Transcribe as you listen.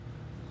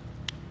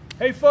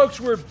Hey folks,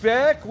 we're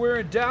back. We're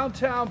in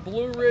downtown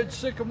Blue Ridge,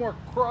 Sycamore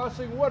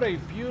Crossing. What a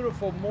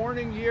beautiful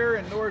morning here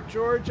in North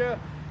Georgia.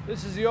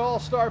 This is the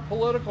All-Star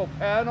Political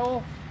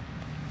Panel.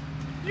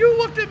 You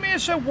looked at me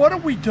and said, what are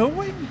we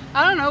doing?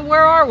 I don't know.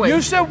 Where are we?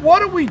 You said,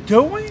 what are we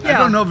doing? I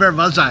don't know, where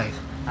was I?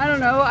 I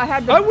don't know.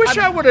 I wish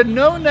I would have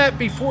known that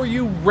before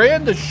you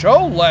ran the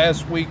show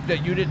last week,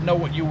 that you didn't know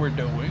what you were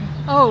doing.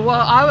 Oh,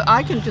 well,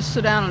 I can just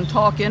sit down and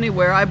talk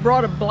anywhere. I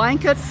brought a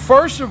blanket.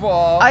 First of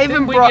all, I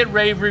even we get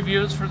rave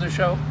reviews for the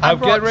show?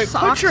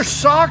 Put your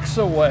socks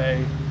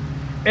away.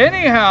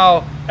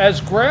 Anyhow, as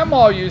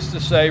Grandma used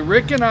to say,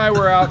 Rick and I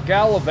were out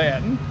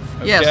gallivanting.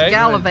 Okay? Yes,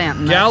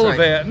 gallivanting.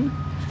 Gallivanting.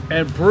 Right.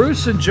 And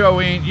Bruce and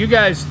Joanne, you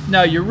guys,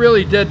 now you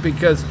really did,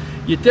 because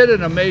you did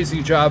an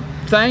amazing job.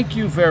 Thank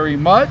you very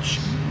much.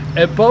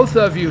 And both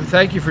of you,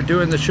 thank you for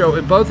doing the show.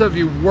 And both of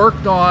you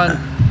worked on,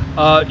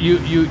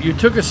 you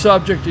took a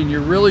subject and you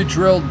really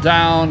drilled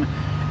down.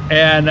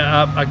 And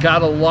I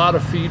got a lot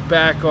of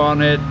feedback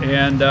on it.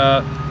 And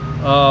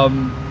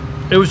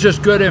it was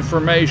just good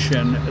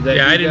information. That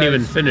I didn't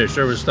even finish.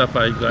 There was stuff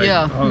I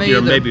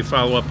maybe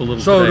follow up a little.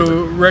 So bit.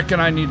 Do Rick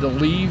and I need to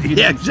leave? You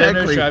didn't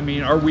exactly. finish? I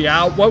mean, are we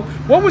out?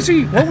 What was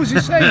he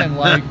saying?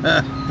 Like,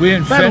 we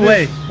didn't By finish? the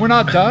way, we're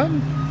not done?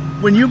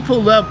 when you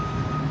pulled up,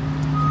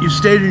 you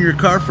stayed in your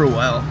car for a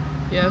while.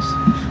 Yes.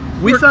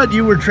 We thought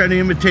you were trying to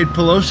imitate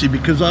Pelosi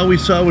because all we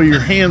saw were your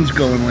hands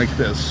going like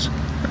this.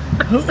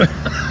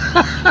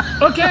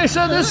 Okay,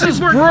 so this is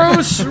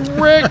Bruce,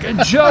 Rick,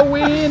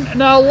 Joanne.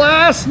 Now,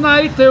 last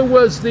night there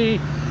was the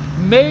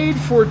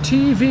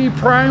made-for-TV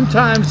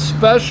primetime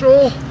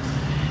special.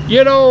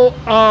 You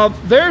know,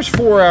 there's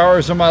 4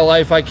 hours of my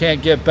life I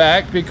can't get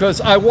back because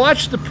I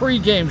watched the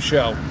pregame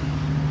show.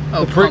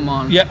 Oh, come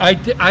on. Yeah, I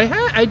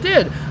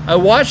did. I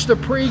watched the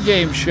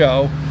pregame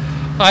show.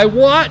 I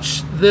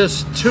watched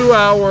this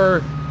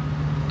 2-hour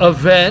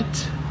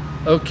event,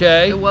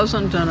 okay? It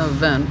wasn't an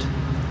event.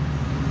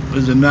 It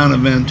was a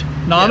non-event.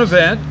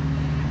 Non-event. Yes.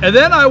 And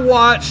then I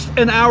watched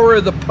an hour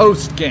of the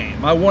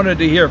post-game. I wanted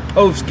to hear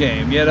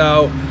post-game, you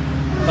know.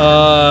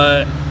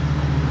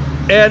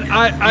 And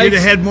You'd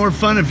have had more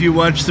fun if you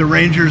watched the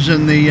Rangers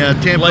and the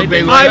Tampa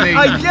Bay Lightning.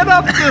 I get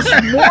up this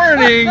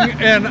morning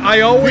and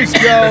I always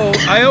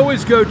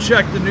go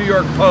check the New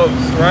York Post,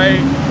 right?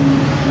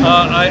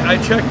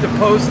 I check the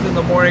Post in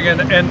the morning,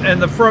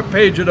 and the front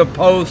page of the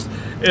Post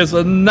is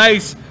a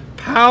nice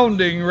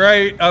pounding,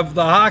 right, of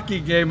the hockey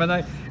game,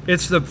 and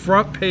it's the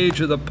front page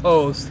of the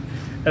Post,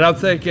 and I'm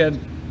thinking,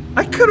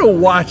 I could have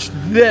watched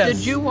this.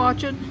 Did you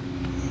watch it?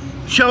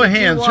 Show of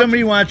hands.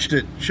 Somebody watched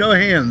it. Show of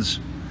hands.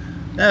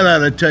 That ought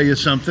to tell you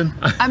something.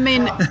 I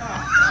mean,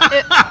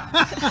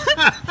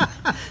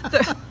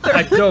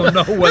 I don't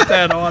know what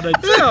that ought to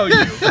tell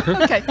you.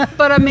 Okay,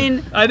 but I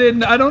mean, I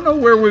don't know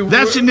where we were.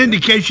 That's an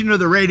indication of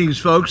the ratings,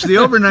 folks. The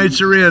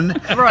overnights are in,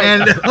 Right.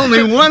 and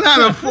only 1 out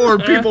of 4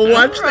 people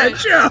watch that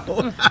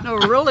show. no,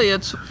 really,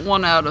 it's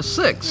 1 out of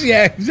 6.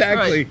 Yeah,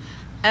 exactly.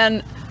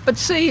 Right. But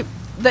see,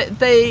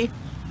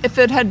 if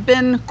it had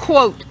been,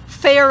 quote,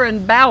 fair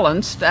and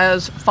balanced,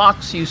 as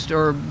Fox used to,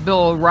 or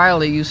Bill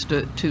O'Reilly used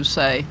to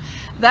say,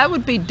 that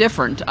would be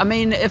different. I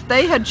mean, if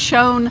they had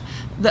shown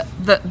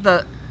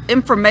the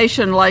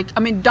information, like, I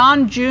mean,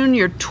 Don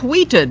Jr.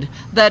 tweeted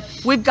that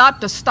we've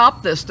got to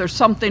stop this, there's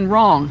something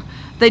wrong.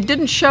 They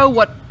didn't show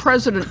what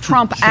President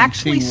Trump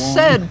actually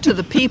said to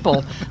the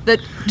people, that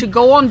to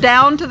go on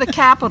down to the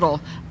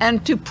Capitol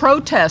and to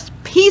protest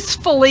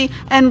peacefully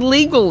and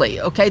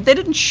legally, okay? They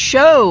didn't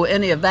show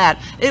any of that.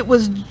 It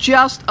was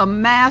just a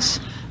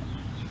mass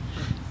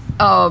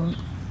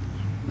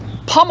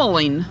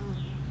pummeling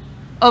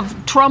of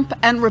Trump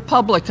and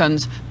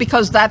Republicans,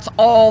 because that's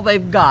all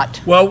they've got.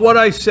 Well, what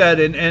I said,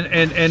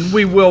 and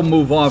we will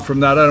move on from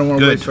that. I don't want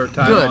to waste our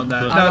time on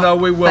that. No,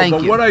 we will. Thank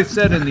but you. What I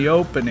said in the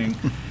opening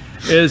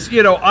is,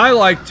 you know, I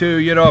like to,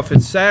 you know, if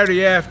it's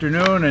Saturday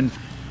afternoon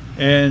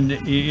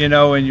and you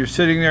know, and you're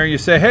sitting there and you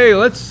say, hey,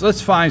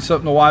 let's find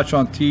something to watch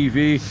on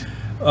TV.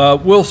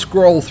 We'll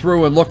scroll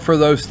through and look for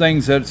those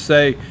things that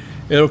say,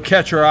 it'll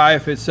catch our eye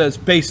if it says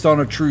based on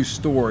a true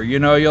story. You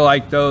know, you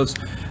like those.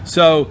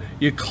 So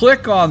you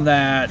click on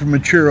that. For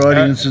mature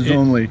audiences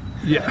only.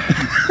 Yeah.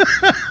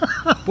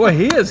 Boy,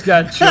 he has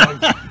got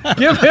chunks.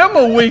 Give him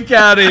a week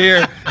out of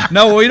here.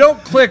 No, we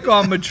don't click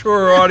on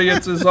mature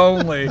audiences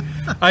only.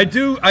 I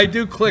do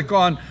click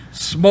on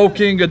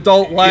smoking,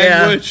 adult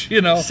language,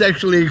 you know.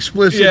 Sexually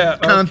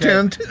explicit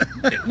content.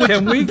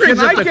 Can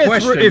I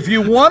get through? If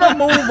you want to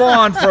move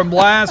on from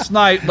last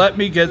night, let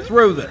me get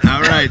through this.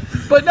 All right.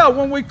 But no,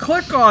 when we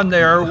click on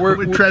there,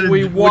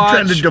 we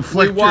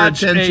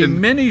watch a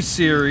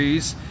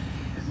mini-series,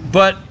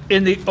 but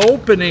in the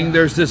opening,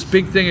 there's this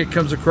big thing that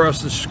comes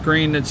across the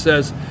screen that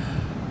says,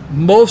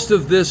 most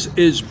of this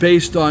is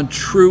based on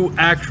true,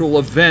 actual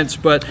events,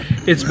 but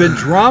it's been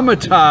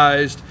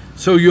dramatized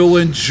so you'll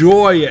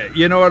enjoy it.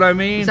 You know what I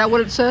mean? Is that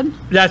what it said?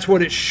 That's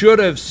what it should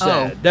have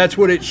said. Oh. That's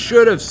what it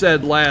should have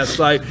said last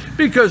night,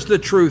 because the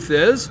truth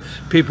is,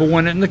 people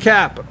went in the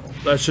Capitol.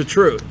 That's the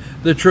truth.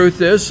 The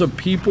truth is, some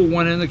people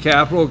went in the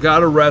Capitol,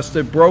 got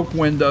arrested, broke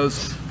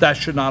windows. That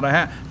should not have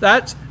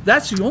happened.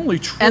 That's the only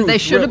truth. And they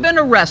should have been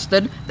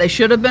arrested. They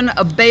should have been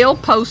a bail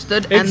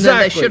posted, and then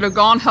they should have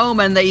gone home,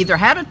 and they either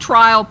had a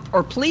trial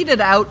or pleaded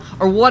out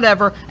or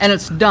whatever, and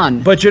it's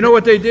done. But you know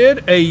what they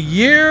did?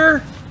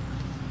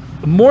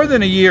 More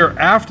than a year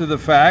after the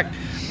fact,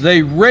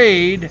 they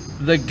raid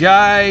the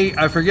guy,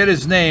 I forget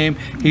his name,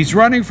 he's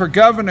running for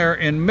governor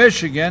in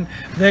Michigan.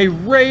 They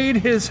raid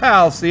his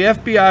house. The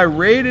FBI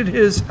raided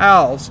his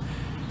house,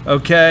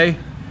 okay,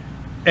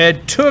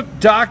 and took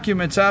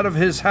documents out of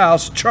his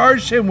house,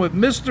 charged him with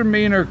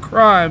misdemeanor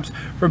crimes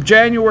from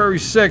January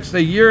 6th,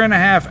 a year and a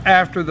half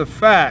after the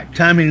fact.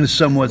 Timing is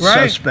somewhat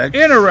suspect.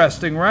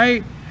 Interesting,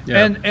 right?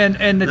 Yeah.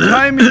 And the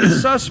timing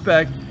is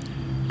suspect.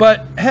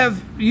 But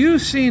have you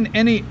seen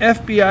any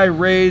FBI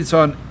raids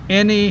on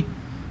any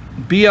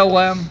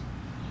BLM?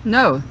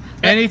 No.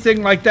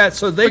 Anything like that?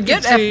 So they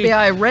Forget could see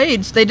FBI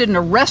raids. They didn't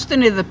arrest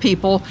any of the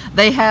people.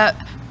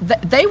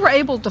 They were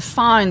able to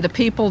find the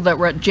people that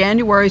were at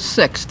January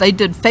 6th. They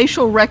did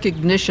facial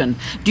recognition.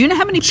 Do you know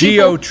how many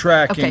people?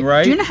 Geo-tracking,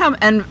 right? Do you know how,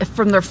 and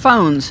from their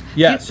phones?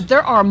 Yes.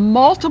 There are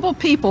multiple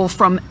people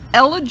from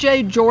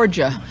Ellijay,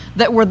 Georgia,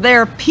 that were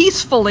there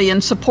peacefully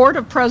in support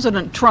of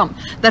President Trump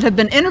that have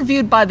been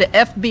interviewed by the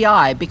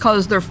FBI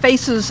because their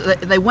faces,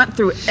 they went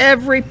through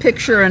every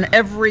picture and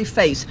every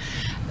face.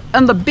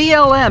 And the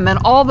BLM and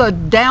all the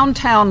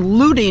downtown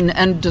looting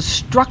and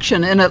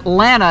destruction in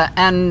Atlanta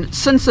and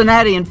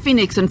Cincinnati and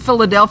Phoenix and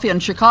Philadelphia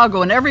and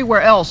Chicago and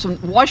everywhere else, and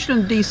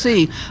Washington,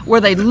 D.C., where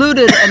they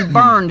looted and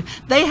burned,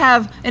 they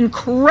have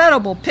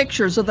incredible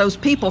pictures of those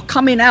people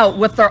coming out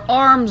with their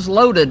arms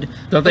loaded.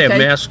 Don't they have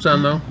masks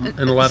on, though,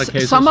 in a lot of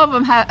cases? Some of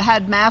them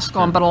had masks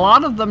on, but a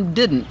lot of them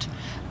didn't.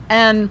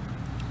 And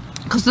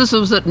because this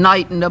was at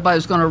night and nobody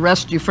was going to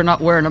arrest you for not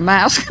wearing a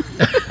mask.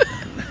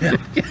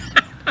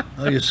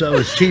 Oh, you saw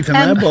his teeth and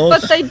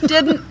eyeballs. But they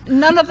didn't,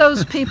 none of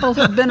those people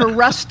have been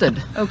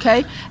arrested,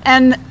 okay?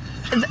 And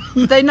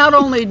they not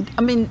only,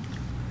 I mean,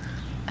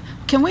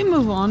 can we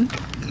move on?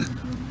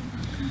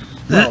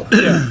 Well,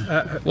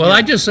 yeah. Well,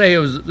 I just say it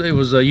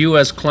was a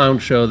U.S. clown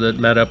show that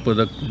met up with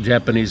a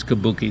Japanese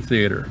kabuki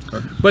theater.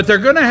 But they're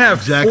going to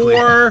have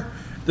four.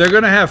 They're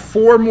going to have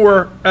 4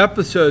 more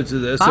episodes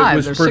of this. Five, It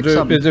was there's 6 of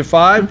produced. them. Is it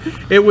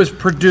 5? It was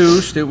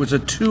produced. It was a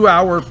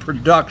 2-hour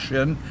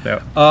production.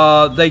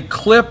 Yeah. They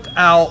clipped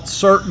out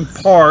certain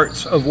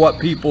parts of what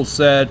people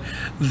said.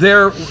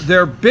 Their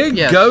big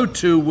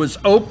go-to was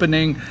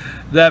opening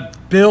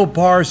that Bill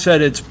Barr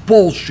said it's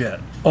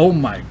bullshit. Oh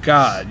my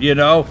God, you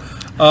know,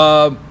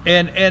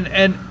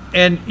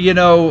 and you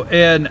know,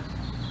 and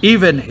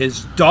even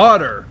his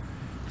daughter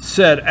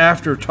said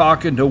after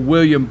talking to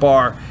William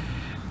Barr.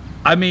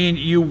 I mean,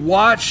 you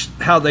watched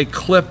how they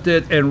clipped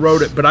it and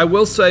wrote it, but I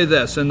will say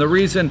this, and the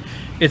reason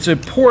it's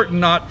important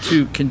not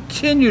to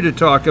continue to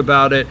talk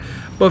about it,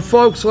 but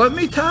folks, let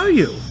me tell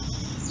you,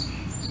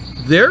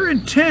 their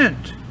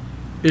intent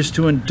is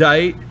to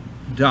indict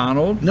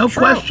Donald No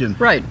Trump. question.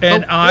 Right.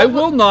 And I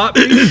will not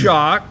be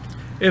shocked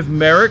if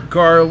Merrick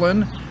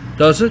Garland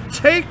doesn't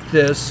take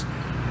this.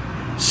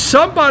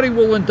 Somebody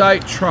will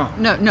indict Trump.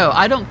 No,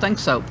 I don't think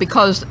so,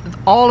 because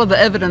all of the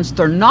evidence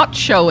they're not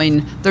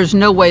showing, there's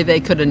no way they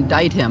could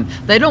indict him.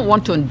 They don't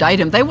want to indict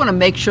him. They want to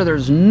make sure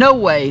there's no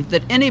way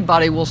that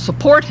anybody will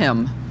support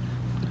him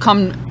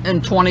come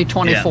in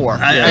 2024.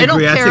 Yeah, they don't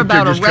agree. I care think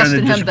they're about just trying to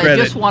arresting him. They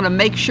discredit. just want to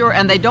make sure,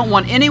 and they don't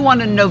want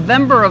anyone in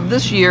November of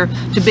this year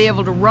to be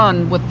able to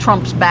run with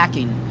Trump's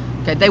backing.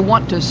 Okay, they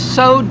want to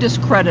so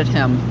discredit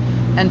him.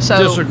 And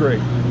so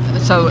Disagree.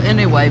 So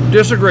anyway,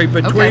 Disagree.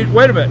 Between, Okay.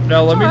 wait a minute.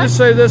 Now, let me all just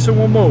say this and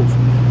we'll move.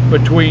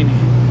 Between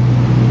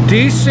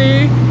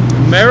D.C.,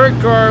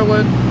 Merrick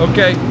Garland,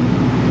 okay,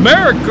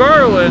 Merrick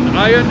Garland,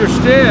 I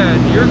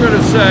understand you're going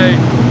to say,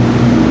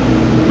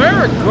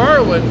 Merrick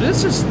Garland,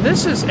 this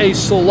is a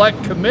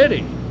select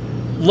committee.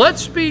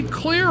 Let's be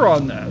clear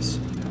on this.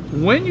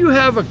 When you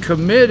have a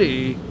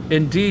committee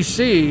in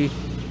D.C.,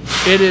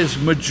 it is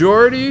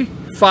majority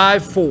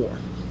 5-4.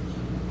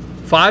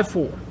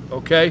 5-4,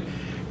 okay?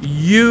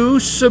 You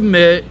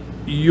submit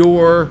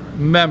your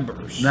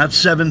members. Not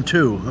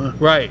 7-2, huh?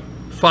 Right.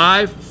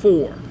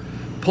 5-4.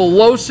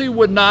 Pelosi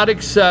would not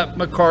accept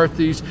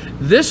McCarthy's.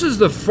 This is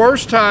the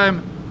first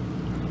time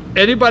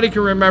anybody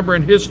can remember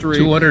in history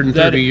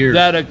 230 years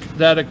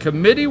that a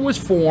committee was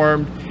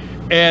formed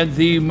and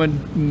the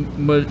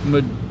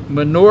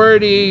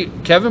minority,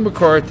 Kevin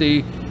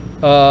McCarthy,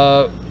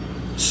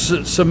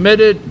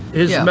 submitted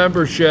his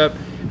membership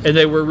and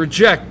they were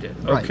rejected.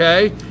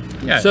 Okay. Right.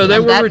 Yeah. So they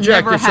And were that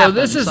rejected. never So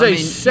this is happens.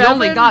 a You 7.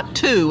 only got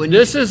 2. And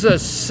This is a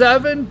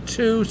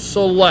 7-2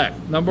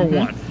 select. Number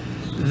one,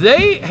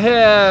 they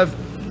have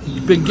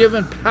been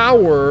given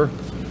power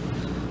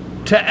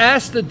to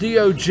ask the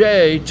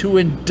DOJ to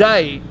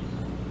indict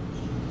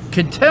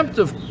contempt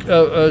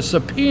of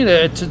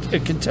subpoena, a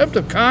contempt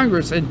of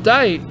Congress,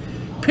 indict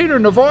Peter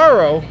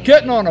Navarro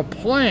getting on a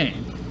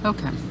plane,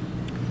 Okay.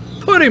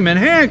 put him in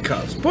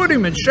handcuffs, put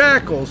him in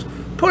shackles,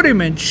 put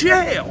him in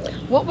jail.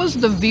 What was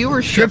the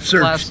viewership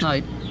Strip last searched.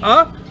 night?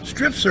 Huh?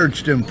 strip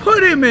searched him.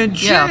 Put him in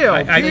Yeah, jail.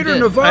 I Peter did.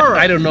 Navarro.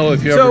 I don't know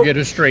if you So, ever get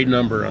a straight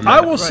number on that.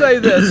 I will say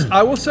this.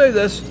 I will say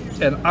this,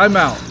 and I'm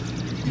out.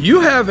 You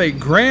have a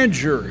grand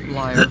jury.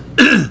 Liar.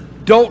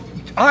 Don't.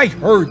 I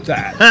heard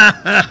that.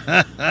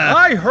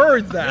 I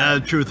heard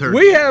that. Truth hurts.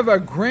 We have a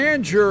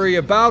grand jury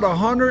about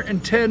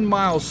 110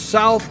 miles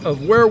south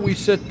of where we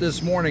sit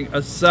this morning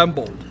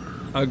assembled.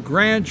 A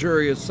grand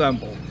jury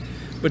assembled.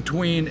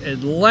 Between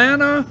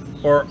Atlanta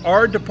or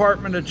our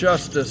Department of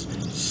Justice,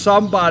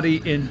 somebody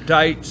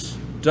indicts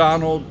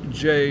Donald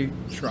J.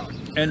 Trump.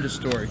 End of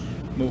story.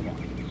 Move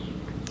on.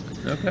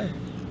 Okay.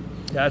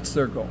 That's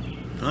their goal.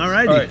 All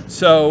righty. All right.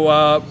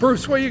 So,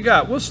 Bruce, what you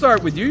got? We'll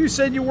start with you. You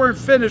said you weren't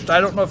finished.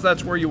 I don't know if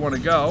that's where you want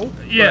to go.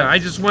 Yeah, I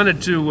just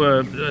wanted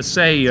to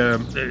say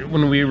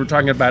when we were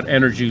talking about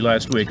energy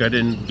last week, I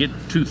didn't get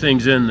two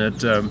things in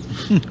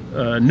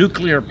that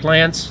nuclear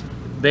plants.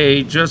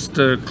 They just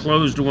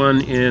closed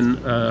one in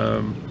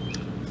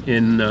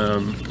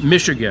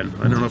Michigan.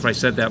 I don't know if I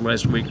said that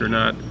last week or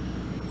not.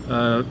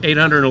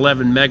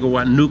 811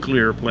 megawatt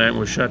nuclear plant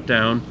was shut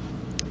down,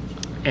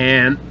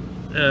 and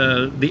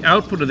the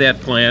output of that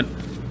plant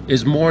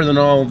is more than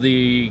all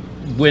the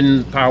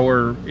wind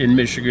power in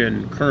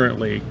Michigan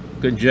currently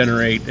could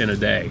generate in a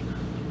day.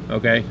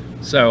 Okay,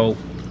 so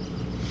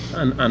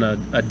on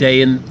a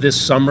day in this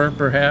summer,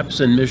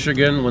 perhaps in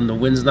Michigan, when the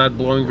wind's not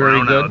blowing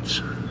very good,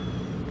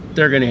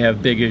 they're going to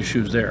have big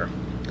issues there.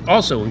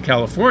 Also in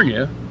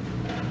California,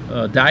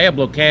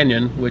 Diablo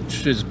Canyon,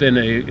 which has been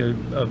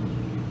a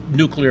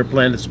nuclear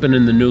plant that's been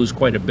in the news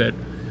quite a bit,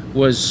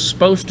 was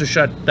supposed to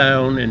shut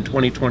down in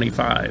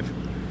 2025.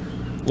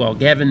 Well,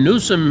 Gavin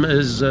Newsom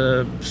has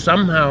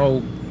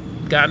somehow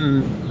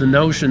gotten the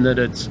notion that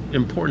it's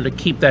important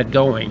to keep that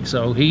going.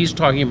 So he's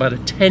talking about a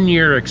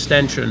 10-year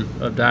extension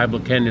of Diablo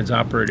Canyon's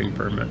operating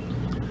permit.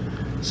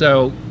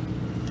 So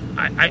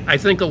I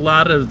think a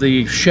lot of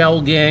the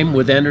shell game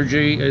with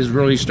energy is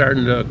really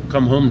starting to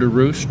come home to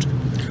roost.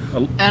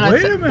 And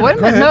Wait a minute, Wait a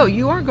go minute. ahead. No,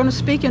 you aren't going to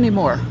speak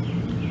anymore.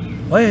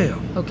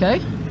 Well, Okay?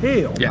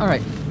 hell. Yeah. All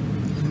right.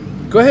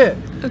 Go ahead.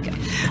 Okay.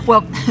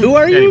 Well, Who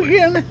are you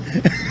Anyway.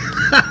 again?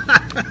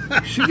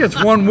 She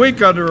gets 1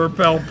 week under her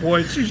belt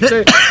points. She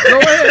say, go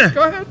ahead.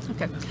 Go ahead.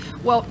 okay.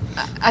 Well,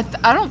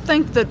 I don't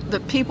think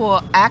that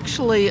people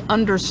actually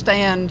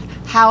understand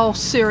how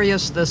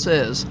serious this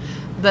is.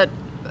 That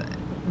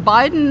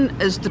Biden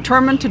is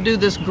determined to do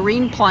this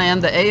green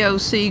plan, the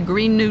AOC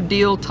Green New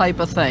Deal type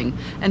of thing.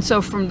 And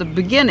so from the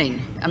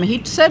beginning, I mean,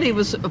 he said he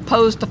was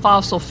opposed to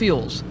fossil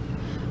fuels,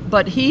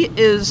 but he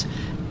is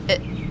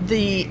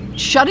the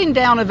shutting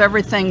down of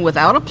everything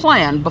without a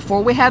plan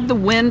before we had the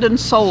wind and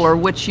solar,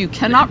 which you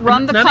cannot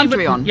run the Not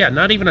country even, on. Yeah,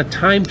 not even a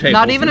timetable.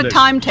 Not for even a this.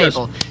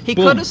 timetable. Just He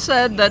boom. could have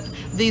said that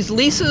these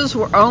leases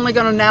were only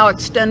going to now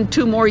extend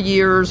 2 more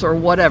years or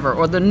whatever,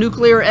 or the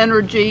nuclear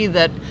energy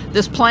that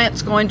this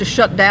plant's going to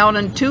shut down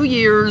in 2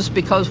 years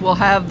because we'll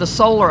have the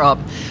solar up.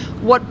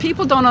 What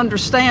people don't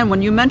understand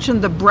when you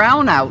mention the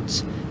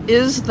brownouts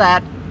is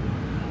that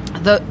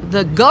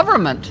the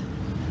government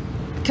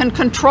can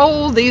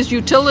control these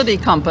utility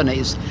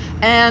companies,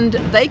 and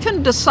they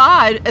can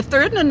decide if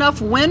there isn't enough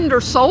wind or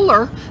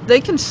solar,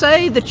 they can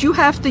say that you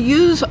have to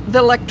use the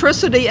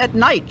electricity at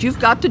night. You've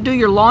got to do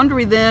your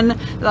laundry then,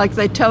 like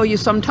they tell you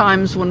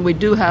sometimes when we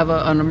do have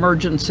an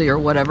emergency or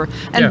whatever,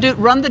 and Yeah.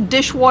 run the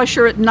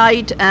dishwasher at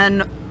night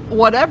and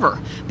whatever.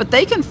 But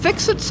they can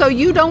fix it so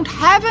you don't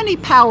have any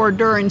power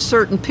during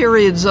certain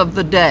periods of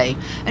the day.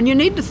 And you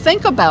need to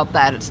think about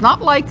that. It's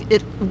not like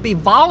it would be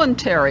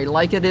voluntary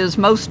like it is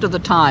most of the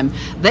time.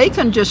 They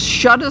can just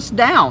shut us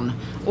down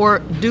or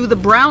do the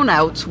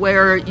brownouts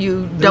where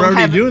you They're don't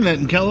already have... doing that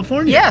in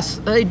California.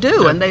 Yes, they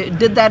do, and they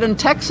did that in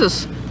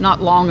Texas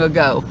not long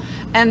ago.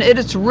 And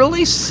it's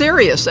really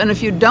serious. And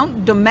if you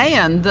don't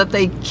demand that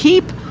they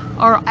keep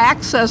our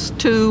access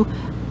to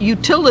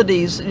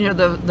utilities, you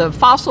know, the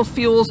fossil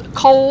fuels,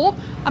 coal.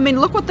 I mean,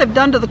 look what they've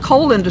done to the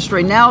coal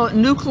industry. Now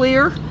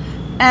nuclear,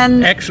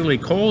 and Actually,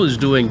 coal is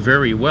doing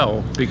very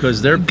well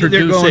because they're They're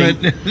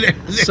producing going-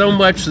 so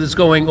much that's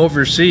going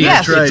overseas.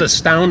 Yes. It's Right.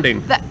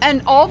 astounding.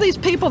 and all these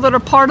people that are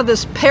part of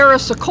this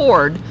Paris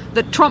Accord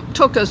that Trump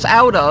took us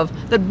out of,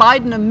 that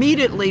Biden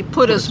immediately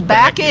put us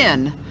back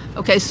in.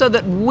 Okay, so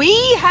that we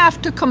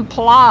have to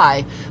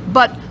comply,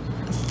 but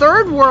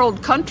third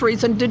world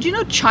countries, and did you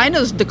know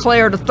China's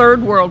declared a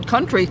third world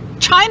country?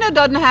 China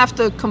doesn't have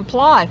to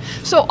comply.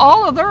 So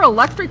all of their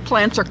electric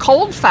plants are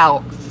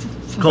coal-fired.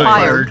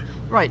 Coal-fired.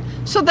 Right.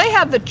 So they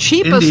have the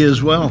cheapest. India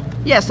as well.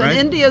 Yes, right? and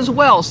India as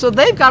well. So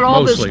they've got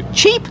all Mostly. this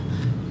cheap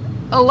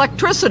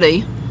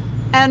electricity,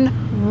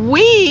 and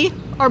we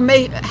are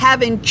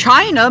having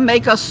China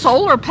make us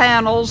solar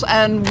panels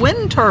and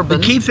wind The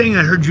turbines. key thing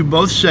I heard you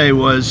both say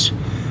was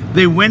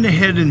they went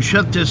ahead and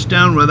shut this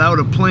down without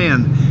a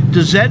plan.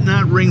 Does that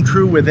not ring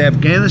true with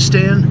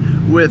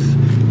Afghanistan, with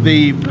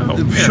the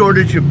yeah.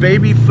 shortage of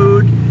baby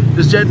food?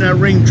 Does that not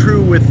ring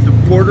true with the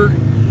border?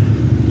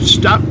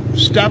 Stop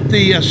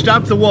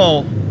the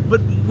wall,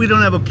 but we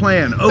don't have a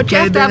plan. Okay, But you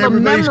have to then have a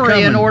everybody's memory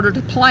coming. in order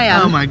to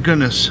plan. Oh my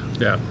goodness!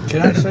 Yeah.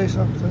 Can I say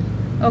something?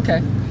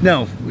 Okay.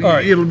 No,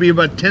 right. it'll be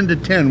about 10 to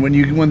 10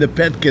 when the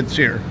pet gets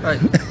here. Right.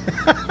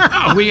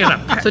 Oh, we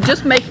got a So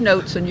just make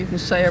notes and you can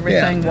say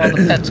everything while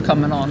the pet's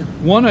coming on.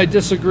 One, I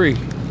disagree.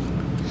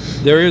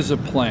 There is a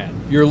plan.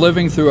 You're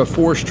living through a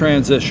forced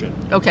transition.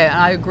 Okay,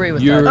 I agree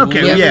with You're that.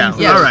 Okay, living yeah,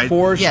 through all a right.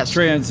 forced Yes.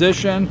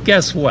 transition.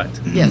 Guess what?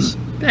 Yes.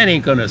 That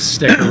ain't gonna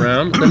stick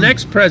around. The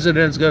next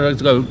president's gonna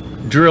go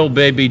drill,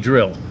 baby,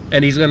 drill,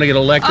 and he's gonna get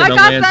elected I a got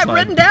landslide. that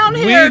written down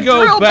here. We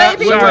go drill, back.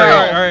 baby, all drill.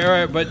 right, all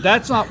right. But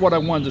that's not what I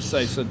wanted to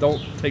say. So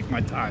don't take my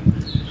time.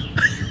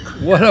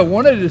 What I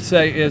wanted to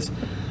say is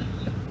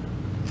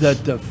the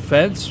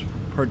Defense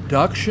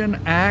Production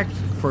Act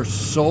for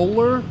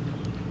solar.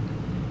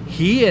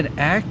 He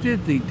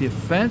enacted the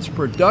Defense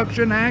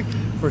Production Act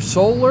for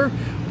solar.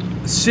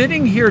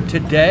 Sitting here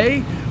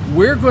today,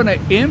 we're going to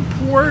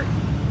import.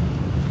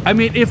 I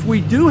mean, if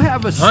we do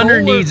have a solar,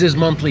 Hunter needs his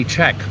monthly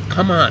check.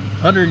 Come on,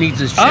 Hunter needs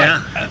his check.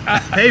 Yeah.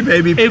 Hey,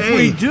 baby, pay. if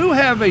we do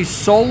have a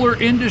solar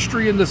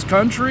industry in this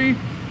country,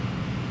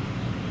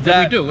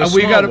 that we do, a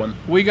we small got one.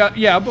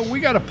 but we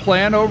got a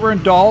plan over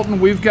in Dalton.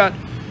 We've got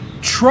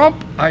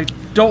Trump. I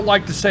don't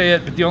like to say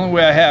it, but the only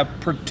way I have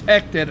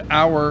protected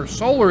our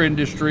solar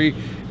industry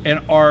and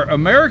our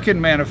American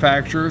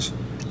manufacturers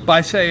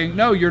by saying,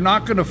 no, you're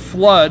not going to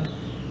flood.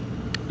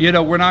 You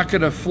know, we're not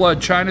going to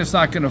flood. China's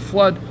not going to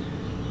flood.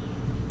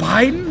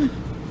 Biden,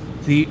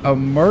 the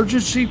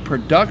emergency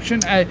production,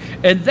 and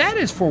that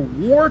is for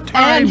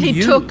wartime And he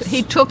use. took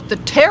the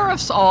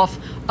tariffs off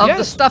of the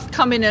Yes. stuff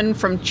coming in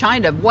from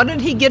China. What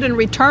did he get in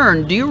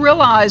return? Do you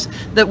realize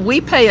that we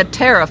pay a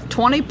tariff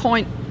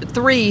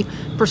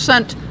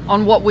 20.3%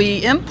 on what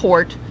we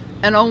import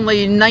and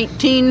only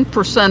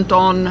 19%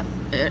 on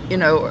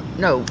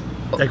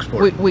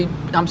Export.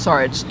 I'm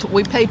sorry,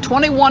 we pay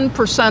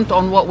 21%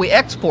 on what we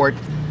export,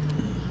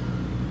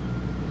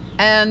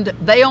 and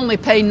they only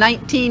pay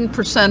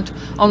 19%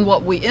 on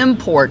what we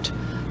import.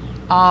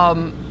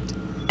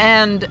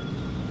 And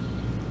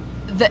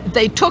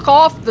they took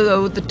off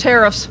the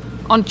tariffs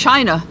on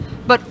China,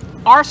 but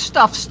our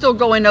stuff still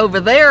going over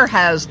there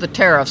has the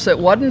tariffs. It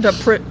wasn't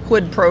a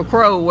quid pro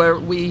quo where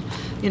we,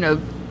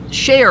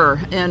 share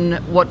in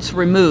what's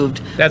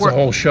removed. That's a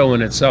whole show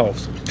in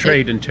itself.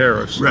 Trade and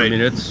tariffs. I Right.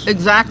 mean, it's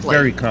Exactly.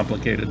 very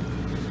complicated.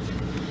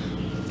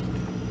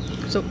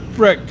 So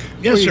Rick,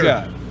 Yes, what you sir.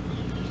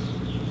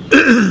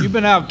 got? You've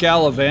been out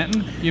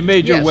gallivanting. You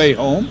made your Yes. way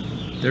home.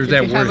 There's did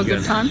that you word have a again.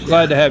 good time?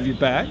 Glad to have you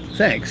back.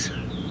 Thanks.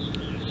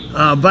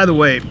 By the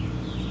way,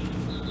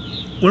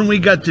 when we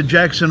got to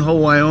Jackson Hole,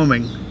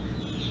 Wyoming,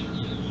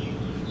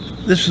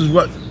 this is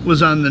what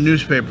was on the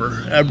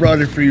newspaper. I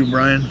brought it for you,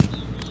 Brian.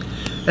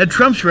 At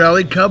Trump's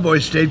rally, Cowboy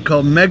State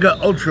called Mega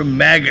Ultra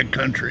MAGA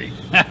country.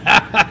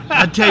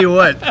 I tell you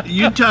what,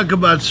 you talk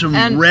about some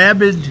And-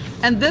 rabid.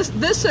 And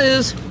this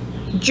is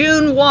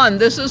June 1.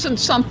 This isn't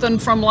something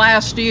from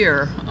last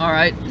year, all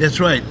right? That's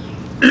right.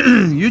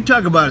 You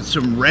talk about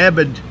some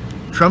rabid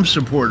Trump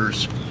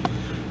supporters.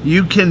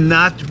 You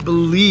cannot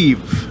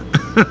believe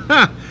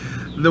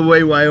the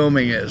way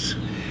Wyoming is.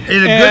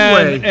 In a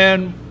good way.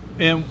 And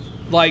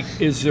like,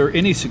 is there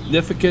any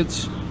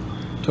significance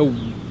to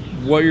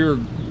what you're?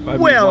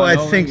 Well, I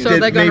Wyoming think is- So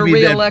that they're going to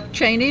maybe that re-elect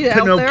Cheney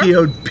out there?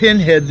 Pinocchio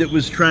pinhead that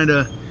was trying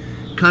to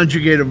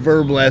conjugate a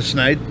verb last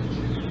night,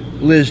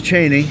 Liz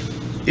Cheney,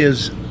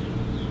 she's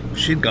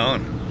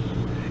gone.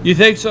 You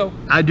think so?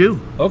 I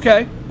do.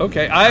 Okay.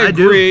 I I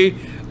do. agree.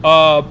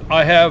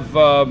 I have.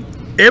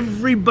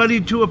 Everybody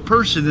to a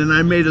person, and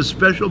I made a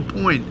special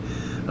point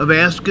of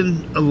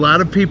asking a lot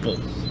of people,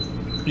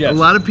 Yes. a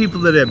lot of people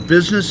that have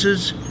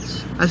businesses.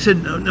 I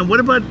said, "No, what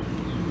about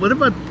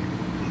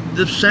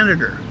the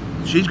senator?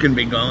 She's going to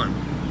be gone.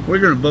 We're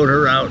going to vote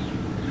her out."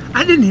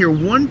 I didn't hear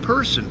one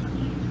person,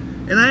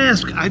 and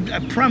I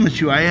promise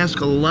you, I ask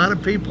a lot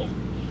of people.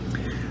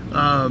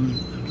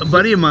 A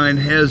buddy of mine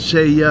has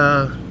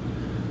a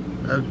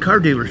car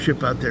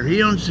dealership out there.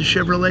 He owns the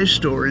Chevrolet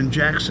store in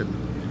Jackson,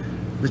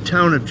 the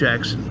town of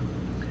Jackson,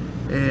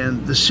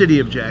 and the city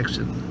of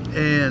Jackson.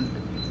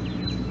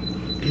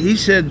 And he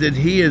said that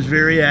he is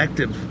very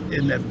active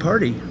in that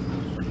party.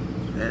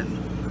 And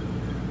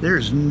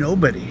there's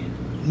nobody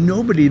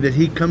that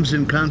he comes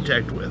in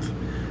contact with.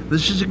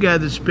 This is a guy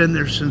that's been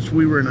there since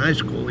we were in high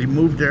school. He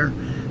moved there.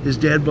 His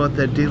dad bought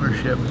that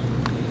dealership.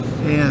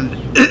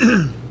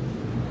 And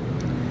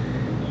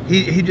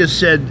he just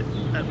said,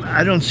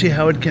 I don't see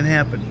how it can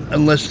happen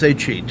unless they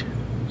cheat.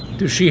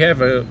 Does she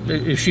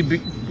is she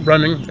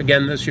running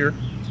again this year?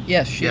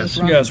 Yes, she Yes. is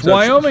running. Yes.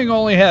 Wyoming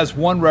only has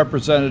one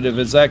representative.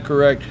 Is that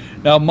correct?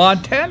 Now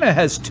Montana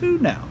has two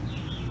now.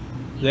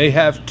 They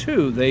have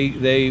two.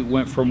 They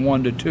went from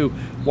 1 to 2.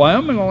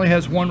 Wyoming only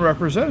has one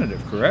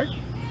representative. Correct?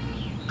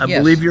 I Yes.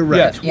 believe you're right.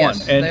 Yes, Yes,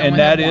 one, they only and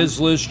that have one. is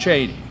Liz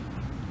Cheney.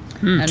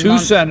 And Two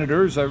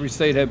senators, every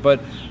state had,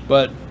 but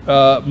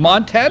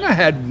Montana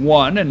had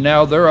one, and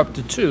now they're up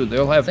to 2.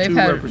 They'll have They've 2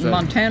 had, representatives.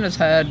 Montana's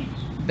had,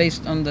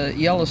 based on the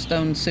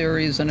Yellowstone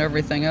series and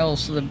everything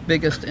else, the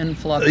biggest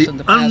influx in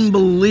the past.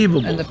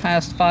 Unbelievable. In the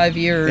past 5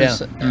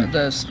 years, Yeah.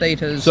 the state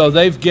has. So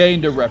they've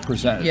gained a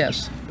representative.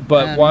 Yes.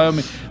 But And-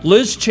 Wyoming,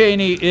 Liz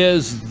Cheney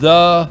is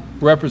the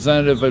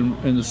representative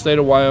in the state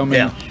of Wyoming,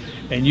 Yeah.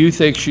 and you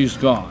think she's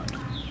gone.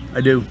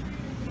 I do.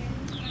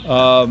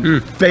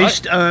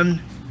 Based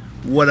on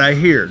what I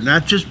hear,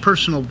 not just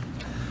personal.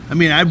 I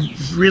mean,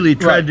 I've really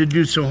tried to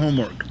do some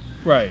homework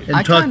Right.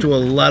 and talk to a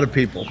lot of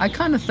people. I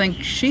kind of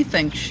think she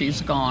thinks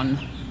she's gone.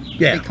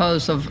 Yeah.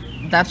 Because of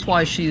that's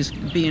why she's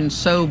being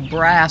so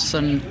brass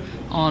and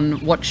on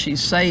what she's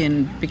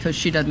saying, because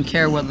she doesn't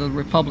care whether the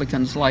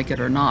Republicans like it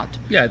or not.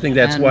 Yeah, I think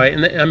that's And- why.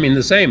 And I mean,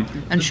 the same.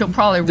 And she'll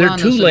probably There are run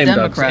two as a lame ducks.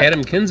 Democrat.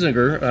 Adam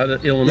Kinzinger out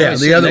of Illinois. Yeah, the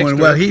sitting other next one.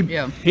 to Well, her.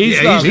 Yeah. He's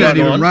he's not not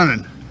even gone.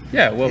 running.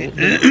 Yeah, well,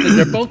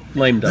 they're both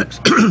lame ducks.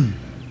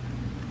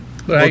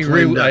 But I Both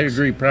agree. lame I ducks.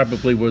 agree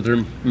probably with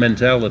her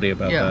mentality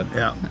about Yeah. that.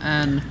 Yeah.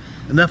 And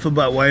Enough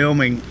about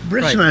Wyoming.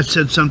 Britt Right. and I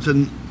said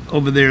something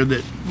over there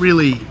that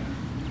really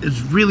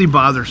is really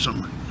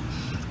bothersome,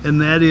 and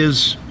that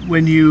is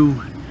when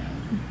you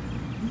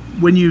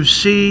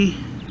see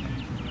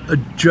a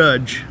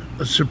judge,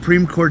 a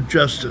Supreme Court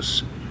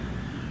justice,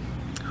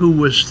 who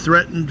was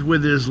threatened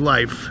with his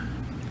life,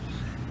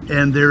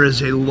 and there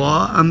is a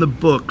law on the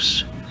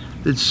books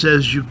that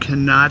says you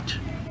cannot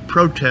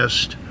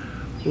protest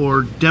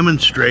or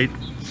demonstrate,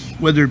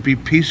 whether it be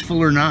peaceful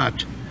or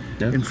not,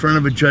 in front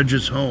of a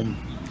judge's home.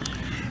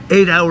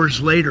 8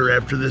 hours later,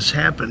 after this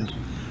happened,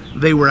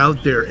 they were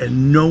out there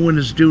and no one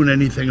is doing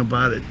anything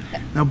about it.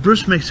 Now,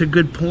 Bruce makes a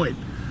good point.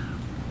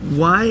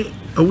 Why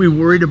are we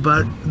worried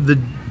about the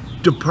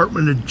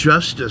Department of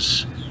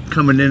Justice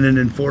coming in and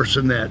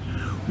enforcing that?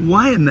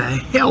 Why in the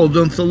hell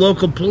don't the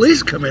local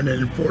police come in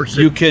and enforce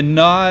it? You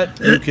cannot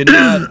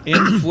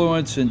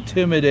influence,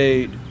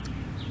 intimidate,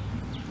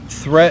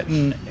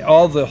 threaten,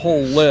 all the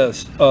whole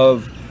list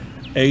of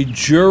a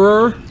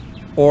juror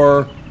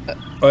or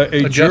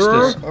a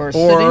juror justice. Or a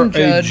or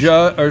sitting a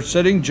judge.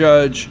 sitting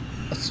judge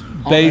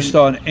based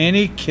on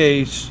any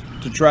case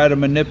to try to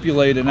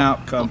manipulate an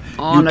outcome.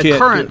 on You a can't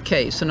current do-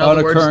 case. In on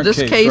other a words, current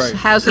this case right.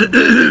 hasn't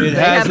been, It they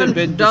hasn't haven't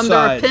been done their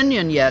decided.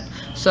 opinion yet.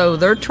 So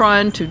they're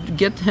trying to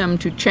get him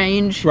to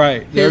change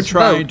Right. They're his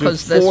trying vote to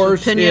because this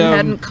force opinion him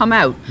hadn't come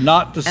out.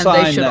 not to and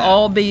sign they should that.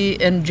 all be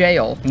in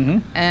jail.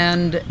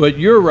 And But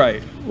you're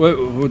right.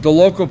 With the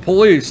local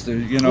police,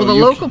 you know. well, the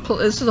you local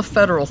this is a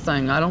federal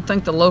thing. I don't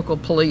think the local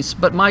police,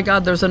 but my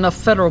God, there's enough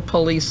federal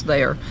police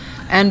there,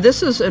 and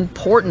this is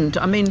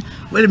important. I mean,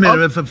 Wait a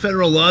minute, if a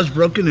federal law is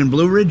broken in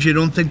Blue Ridge, you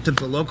don't think that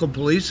the local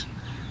police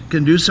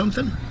can do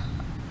something?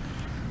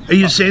 Are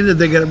you saying that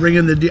they got to bring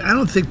in the? I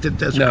don't think that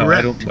that's No, correct.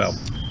 I don't. Well,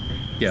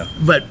 yeah.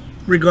 But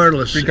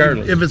regardless,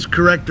 Regardless. if it's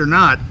correct or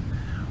not,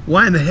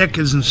 why in the heck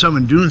isn't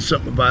someone doing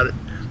something about it?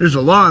 There's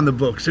a law in the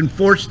books.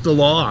 Enforce the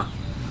law.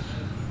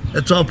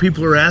 That's all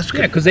people are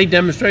asking. Yeah, because they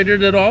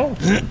demonstrated it all.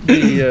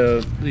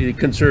 The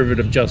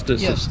conservative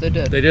justices. Yes, they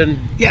did. They didn't.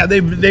 Yeah, they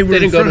were They in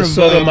didn't go front to of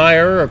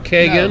Sotomayor or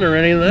Kagan No. or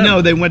any of that.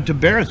 No, they went to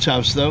Barrett's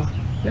house though.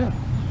 Yeah.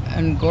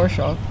 and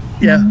Gorshaw.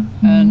 Yeah.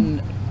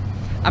 And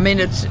I mean,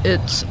 it's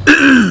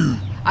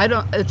I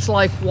don't. It's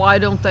like, why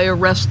don't they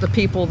arrest the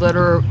people that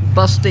are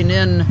busting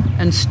in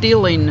and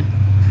stealing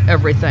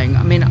everything?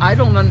 I mean, I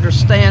don't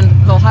understand.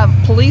 They'll have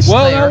police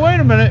Well, there. now wait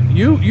a minute.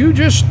 You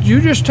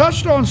just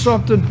touched on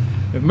something.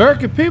 The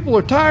American people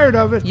are tired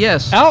of it.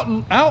 Yes. Out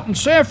in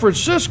San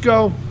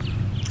Francisco,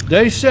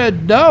 they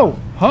said no.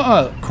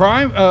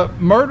 Crime,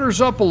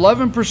 murder's up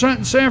 11%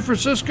 in San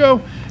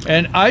Francisco,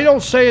 and I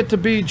don't say it to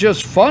be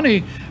just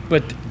funny,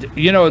 but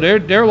you know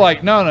they're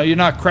like, no, you're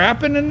not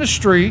crapping in the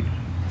street.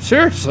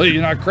 Seriously,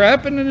 you're not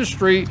crapping in the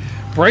street,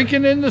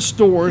 breaking into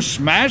stores,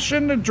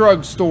 smashing the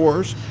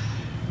drugstores,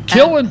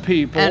 killing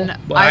people. and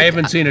Well, I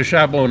haven't seen a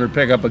shop owner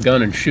pick up a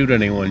gun and shoot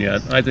anyone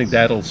yet. I think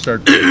that'll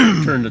start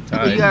to turn the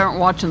tide. You aren't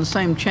watching the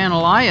same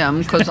channel I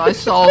am, because I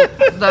saw them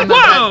at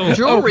that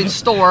jewelry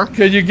store.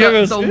 Could you give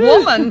us- The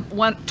woman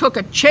took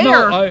a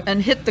chair No,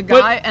 and hit the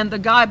guy, and the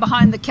guy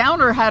behind the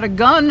counter had a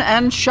gun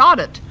and shot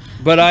it.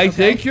 But I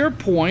think your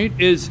point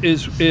is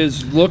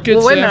look at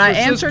Well, wait a San minute. I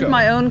Francisco. answered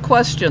my own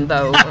question,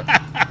 though.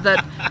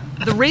 That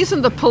the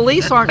reason the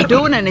police aren't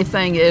doing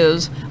anything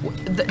is,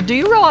 do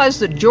you realize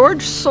that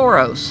George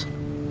Soros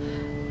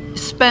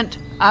spent,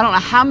 I don't know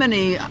how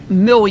many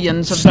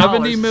millions of $70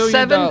 dollars,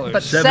 million.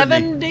 but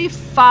 70.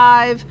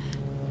 75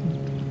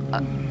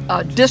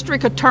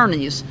 district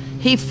attorneys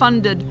he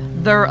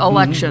funded their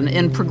election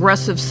in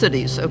progressive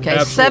cities. Okay,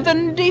 Absolutely.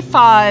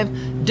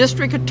 75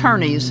 district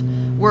attorneys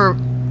were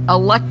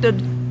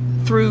elected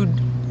through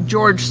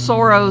George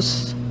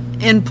Soros'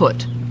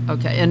 input.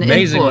 Okay, and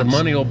Amazing what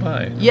influence. money will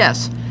buy.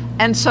 Yes.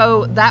 And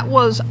so that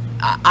was,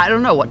 I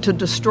don't know what, to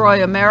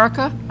destroy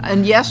America?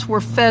 And yes,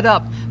 we're fed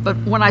up. But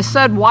when I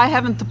said, why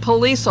haven't the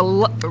police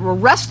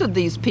arrested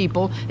these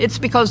people? It's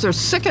because they're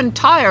sick and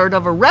tired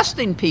of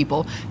arresting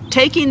people,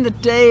 taking the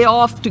day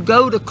off to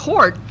go to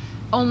court,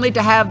 only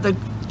to have the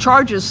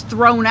charges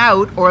thrown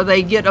out, or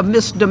they get a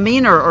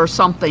misdemeanor or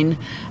something.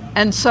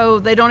 And so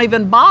they don't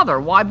even bother.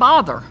 Why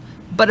bother?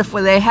 But if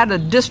they had a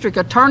district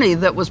attorney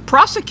that was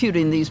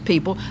prosecuting these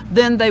people,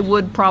 then they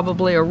would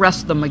probably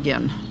arrest them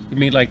again. You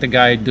mean like the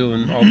guy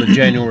doing all the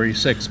January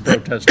 6th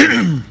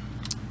protesting?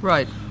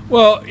 Right.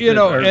 Well, you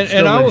know, Are and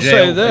still I in will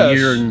jail say this. A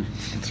year and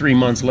 3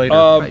 months later.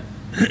 Uh,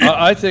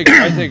 I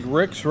think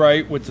Rick's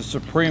right with the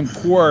Supreme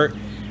Court,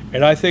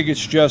 and I think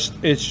it's just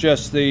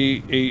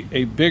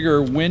a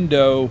bigger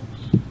window.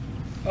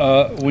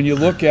 When you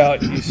look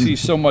out, you see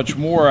so much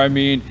more. I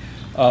mean,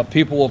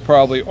 people will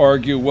probably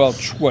argue, well,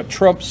 what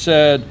Trump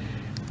said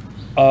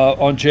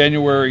on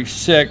January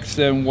 6th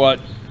and what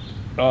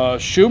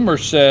Schumer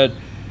said.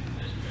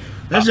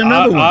 There's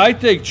another one. I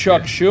think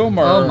Chuck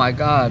Schumer. Oh my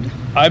God!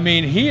 I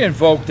mean, he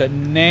invoked a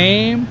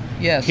name.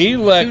 Yes. He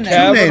let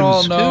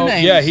Kavanaugh know.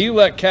 Yeah, he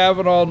let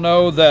Kavanaugh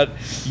know that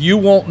you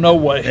won't know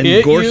what and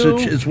hit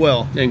Gorsuch you. as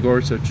well. And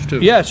Gorsuch, too.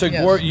 Yeah, so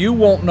Yes. you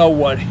won't know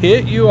what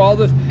hit you. All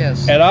this.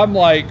 Yes. And I'm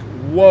like,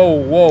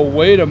 whoa,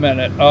 wait a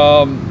minute.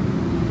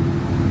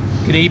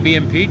 Can he be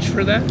impeached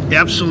for that?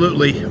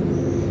 Absolutely.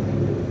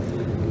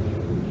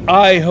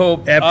 I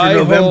hope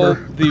November.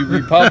 hope the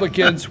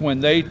Republicans,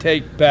 when they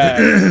take back,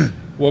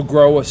 will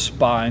grow a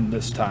spine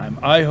this time.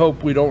 I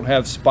hope we don't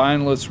have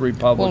spineless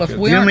Republicans. Well, if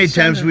we You know how many aren't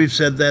times sending- we've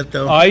said that,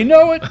 though? I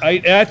know it.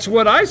 That's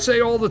what I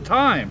say all the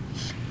time.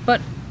 But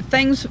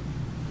things,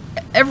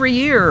 every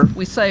year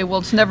we say,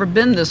 well, it's never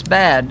been this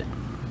bad.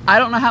 I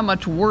don't know how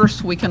much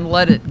worse we can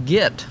let it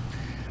get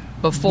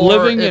before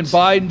Living in it's-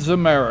 Biden's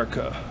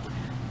America.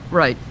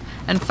 Right.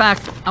 In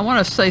fact, I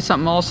want to say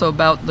something also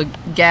about the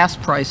gas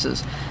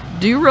prices.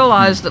 Do you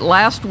realize that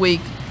last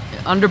week,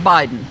 under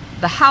Biden,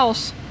 the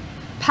House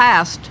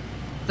passed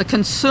the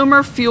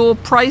Consumer Fuel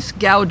Price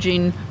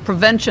Gouging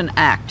Prevention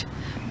Act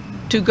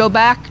to go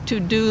back to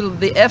do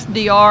the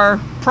FDR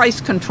price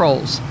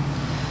controls.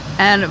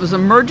 And it was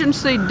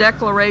emergency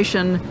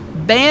declaration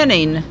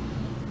banning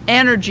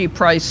energy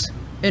price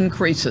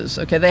increases.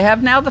 Okay, they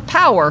have now the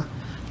power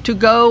to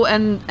go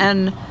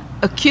and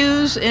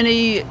accuse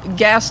any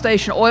gas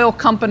station, oil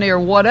company, or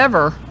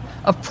whatever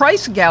of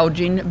price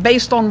gouging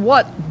based on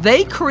what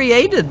they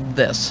created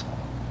this.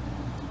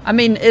 I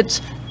mean,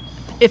 it's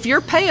if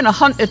you're paying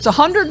it's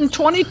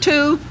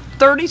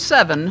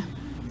 122.37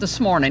 this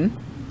morning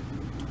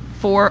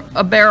for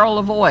a barrel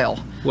of oil.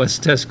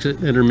 West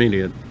Texas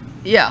Intermediate.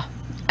 Yeah,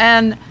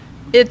 and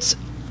it's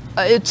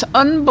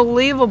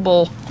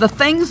unbelievable the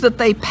things that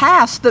they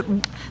pass.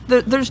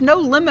 There's no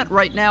limit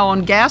right now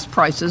on gas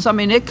prices. I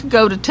mean, it could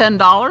go to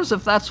 $10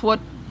 if that's what,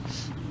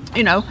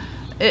 you know.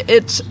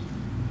 It's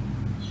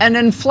and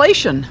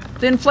inflation.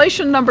 The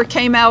inflation number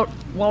came out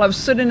while I was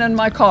sitting in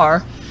my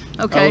car.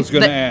 Okay, I was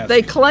gonna ask.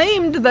 They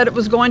claimed that it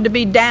was going to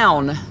be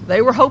down.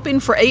 They were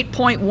hoping for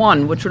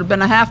 8.1, which would have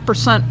been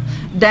 0.5%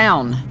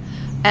 down,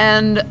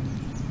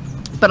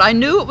 but I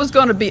knew it was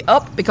going to be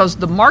up because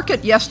the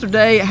market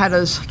yesterday had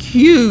a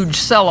huge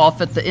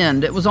sell-off at the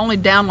end. It was only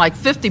down like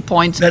 50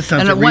 points, That's not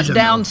and the it went reason,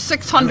 down though.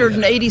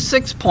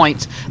 686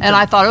 points. And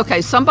I thought,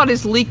 okay,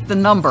 somebody's leaked the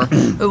number.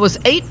 It was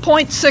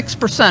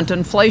 8.6%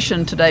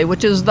 inflation today,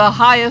 which is the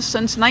highest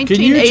since Can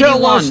 1981. you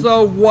tell us,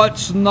 though,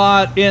 what's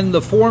not in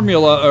the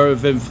formula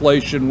of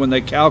inflation when they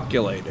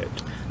calculate it?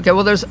 Okay,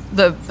 well, there's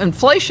the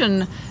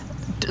inflation.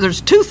 There's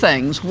two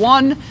things.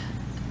 One,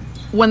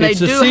 when It's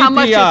they the do how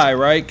much CPI,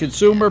 right?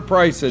 Consumer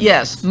Price Index.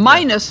 yes,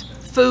 minus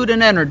food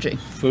and energy.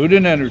 Food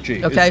and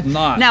energy. Okay. It's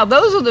not. Now,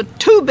 those are the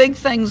two big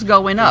things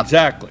going up.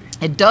 Exactly.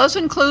 It does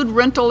include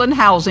rental and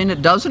housing.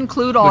 It does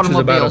include Which is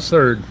automobiles. about a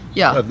third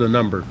Yeah. of the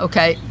number.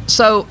 Okay,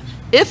 so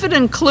if it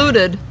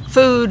included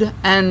food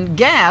and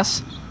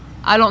gas,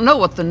 I don't know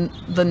what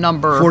the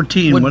number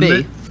 14, would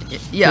wouldn't be.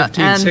 Yeah,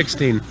 15, and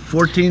 16.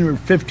 14 or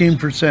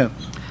 15%.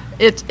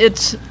 it's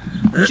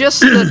just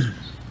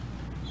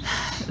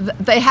that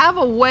they have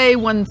a way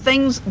when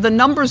the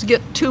numbers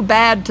get too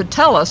bad to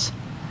tell us,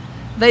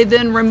 they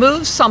then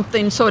remove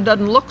something so it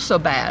doesn't look so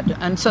bad,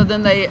 and so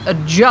then they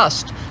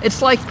adjust.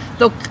 It's like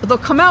they'll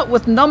come out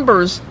with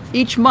numbers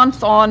each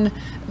month on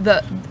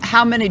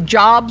how many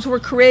jobs were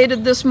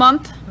created this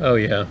month. Oh,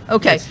 yeah.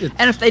 Okay, It's-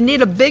 and if they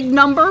need a big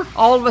number,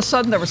 all of a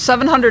sudden there were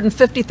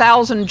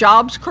 750,000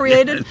 jobs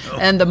created,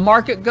 and the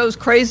market goes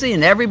crazy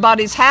and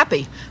everybody's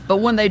happy. But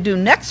when they do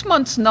next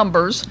month's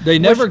numbers, They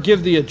never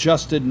give the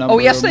adjusted number. oh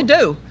yes they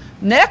do.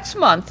 Next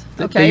month,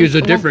 okay. They use a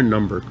well, different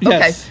number. Okay,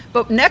 Yes.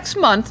 but next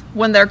month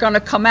when they're going to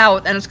come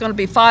out and it's going to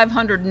be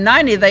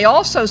 590, they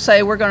also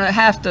say we're going to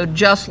have to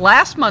adjust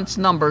last month's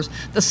numbers.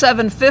 The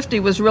 750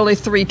 was really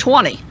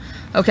 320.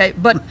 Okay,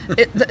 but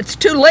it's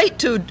too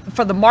late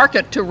for the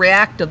market to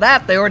react to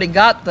that. They already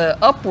got the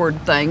upward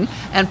thing,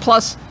 and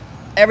plus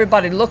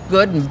everybody looked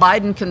good, and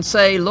Biden can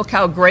say, look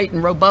how great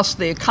and robust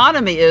the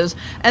economy is.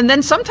 And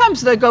then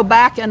sometimes they go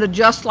back and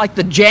adjust like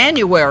the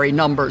January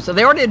numbers. So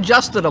they already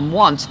adjusted them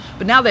once,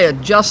 but now they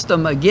adjust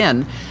them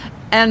again.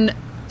 And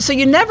so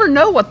you never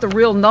know what the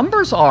real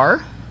numbers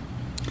are.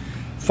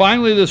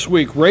 Finally this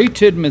week, Ray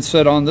Tidman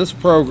said on this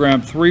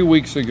program 3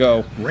 weeks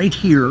ago, Right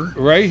here.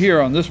 right here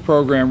on this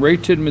program, Ray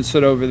Tidman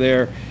said over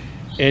there,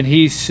 and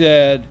he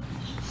said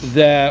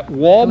that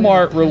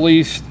Walmart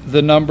released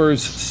the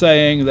numbers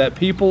saying that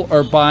people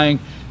are buying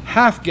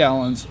half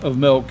gallons of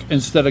milk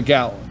instead of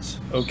gallons,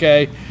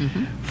 okay?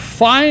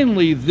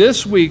 Finally,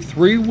 this week,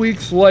 3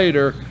 weeks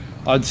later,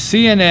 on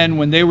CNN,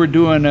 when they were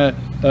doing a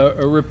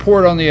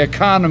report on the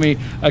economy,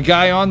 a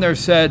guy on there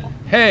said,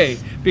 hey,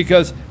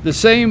 because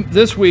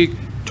this week,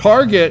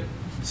 Target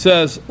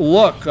says,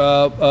 look,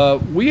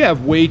 we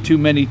have way too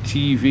many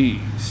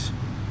TVs.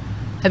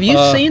 Have you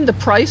seen the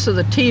price of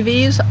the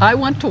TVs? I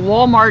went to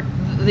Walmart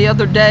the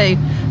other day,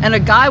 and a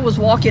guy was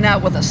walking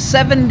out with a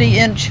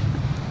 70-inch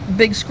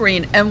big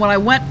screen. And when I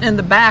went in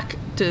the back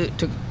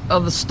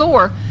of the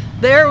store,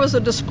 there was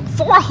a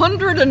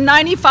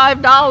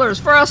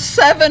 $495 for a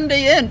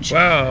 70-inch.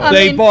 Wow.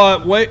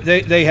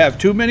 They have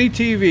too many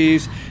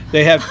TVs.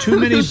 They have too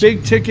many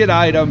big ticket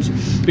items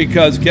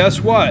because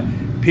guess what?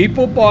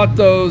 People bought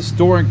those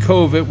during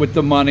COVID with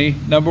the money,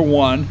 number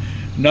one.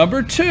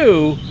 Number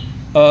two,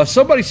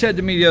 somebody said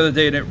to me the other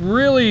day, and it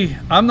really,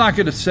 I'm not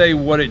going to say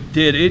what it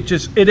did.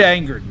 It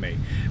angered me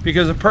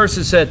because a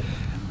person said,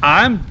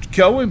 I'm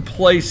going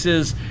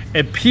places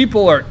and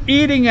people are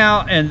eating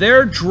out and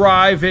they're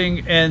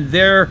driving and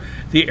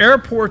the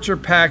airports are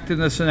packed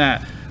and this and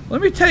that.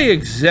 Let me tell you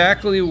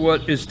exactly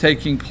what is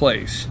taking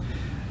place.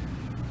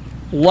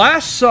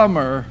 Last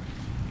summer,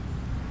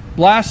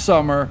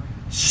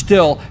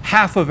 still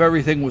half of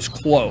everything was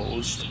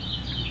closed.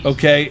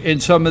 Okay, in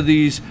some of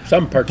these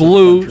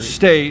blue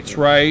states,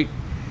 right?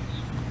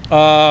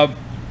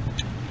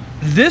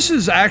 This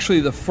is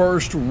actually the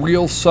first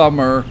real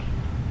summer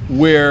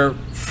where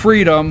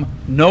freedom,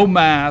 no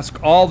mask,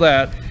 all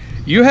that.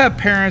 You have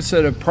parents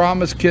that have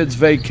promised kids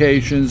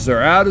vacations,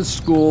 they're out of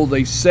school,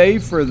 they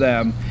save for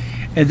them,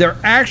 and they're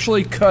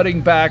actually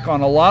cutting back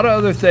on a lot of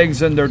other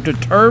things, and they're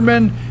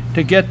determined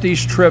to get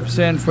these trips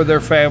in for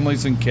their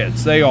families and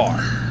kids. They are,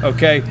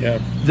 okay? Yeah.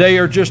 They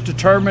are just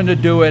determined to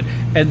do it,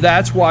 and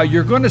that's why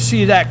you're going to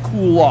see that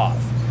cool off.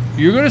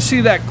 You're going to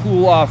see that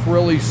cool off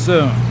really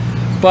soon.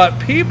 But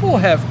people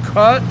have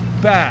cut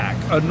back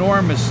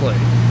enormously.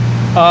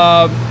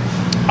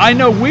 I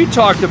know we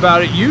talked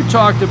about it. You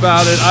talked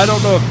about it. I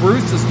don't know if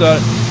Bruce has done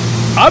it.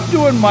 I'm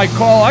doing my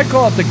call. I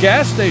call it the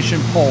gas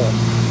station poll.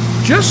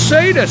 Just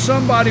say to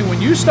somebody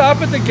when you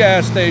stop at the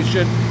gas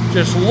station,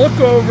 just look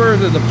over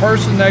to the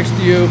person next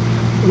to you.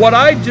 What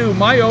I do,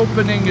 my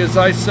opening is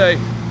I say,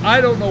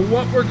 I don't know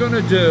what we're going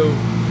to do,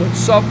 but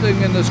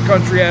something in this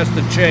country has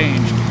to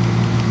change.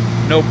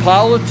 No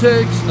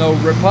politics, no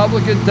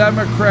Republican,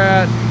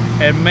 Democrat,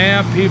 and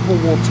man, people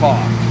will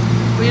talk.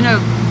 Well, you know,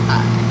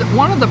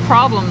 one of the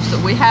problems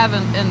that we have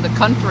in the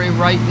country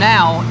right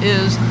now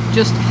is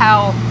just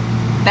how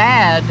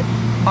bad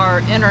our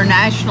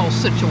international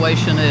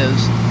situation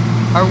is.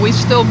 Are we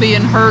still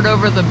being heard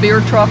over the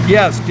beer truck?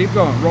 Yes, keep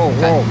going. Roll.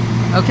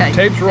 Okay.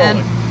 Tape's rolling.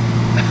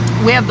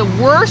 And we have the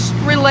worst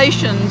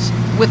relations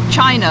with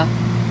China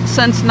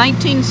since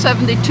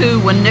 1972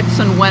 when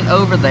Nixon went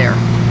over there.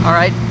 All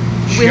right?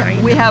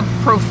 We have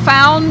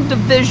profound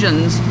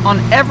divisions on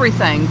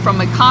everything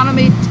from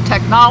economy to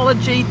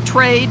technology,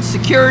 trade,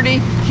 security,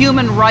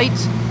 human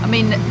rights. I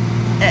mean,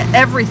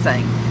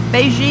 everything.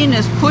 Beijing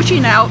is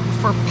pushing out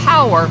for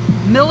power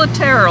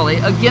militarily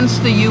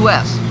against the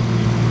U.S.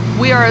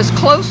 We are as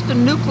close to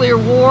nuclear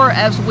war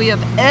as we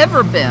have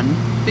ever been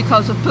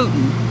because of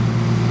Putin.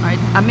 Right?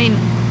 I mean,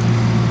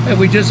 And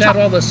we just had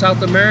all the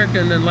South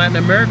American and Latin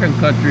American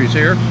countries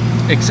here,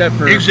 except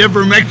for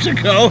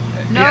Mexico.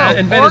 no, Yeah,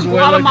 and or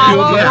Venezuela,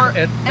 Guatemala, Cuba, or,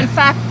 and- in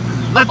fact,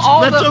 Let's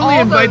only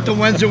invite the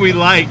ones that we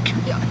like.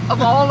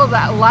 of all of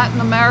that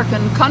Latin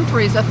American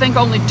countries, I think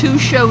only 2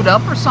 showed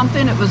up or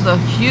something. It was a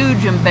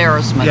huge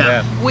embarrassment.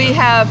 Yeah. We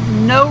have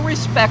no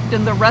respect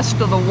in the rest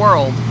of the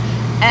world,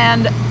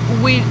 and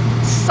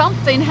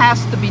something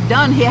has to be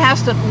done. He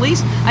has to at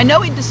least. I know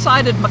he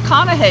decided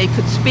McConaughey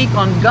could speak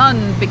on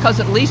gun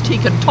because at least he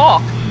could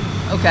talk.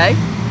 Okay,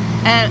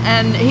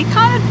 and he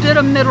kind of did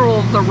a middle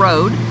of the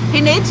road.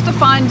 He needs to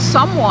find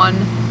someone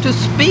to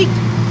speak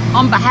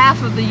on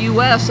behalf of the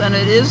U.S. and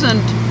it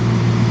isn't.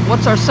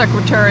 What's our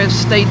Secretary of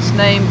State's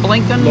name?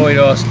 Blinken? Lloyd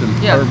Austin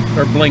Yeah.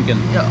 or Blinken.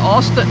 Yeah,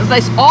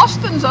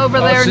 Austin's over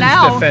there Austin's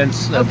now.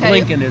 defense,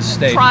 Blinken is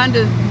state. Trying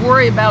to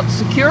worry about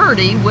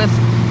security with.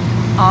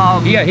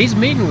 Yeah, he's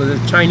meeting with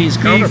his Chinese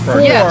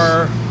counterpart.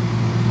 Yes.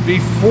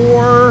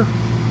 Before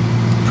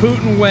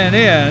Putin went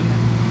in,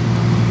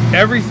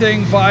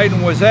 everything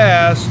Biden was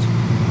asked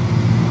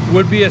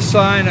would be a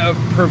sign of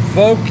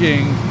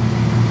provoking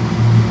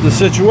the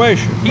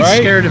situation, He's right?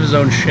 scared of his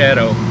own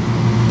shadow.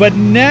 But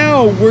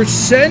now we're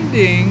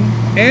sending,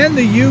 and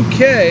the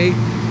UK,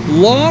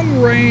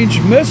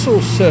 long-range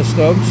missile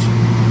systems,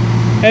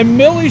 and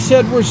Millie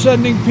said we're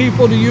sending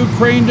people to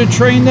Ukraine to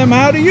train them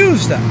how to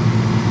use them.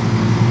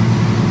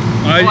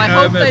 Well, I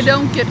hope they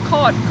don't get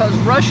caught because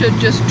Russia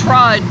just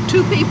tried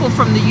 2 people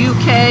from the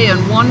UK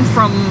and 1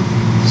 from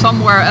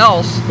somewhere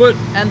else, But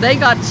and they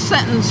got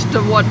sentenced to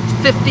what,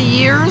 50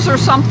 years or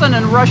something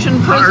in Russian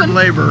Hard prison.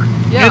 labor.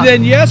 Yeah. And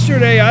then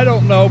yesterday, I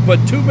don't know,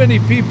 but too many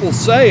people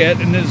say it,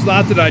 and it's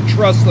not that I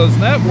trust those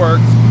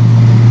networks,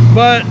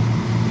 but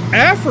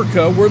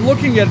Africa, we're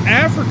looking at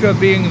Africa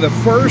being the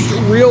first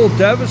real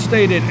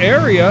devastated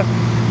area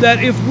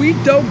that if we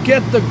don't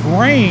get the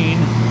grain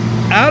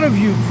out of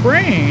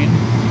Ukraine,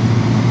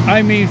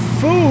 I mean,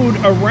 food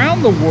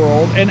around the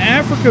world, and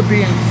Africa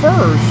being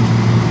first,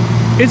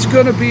 it's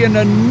going to be an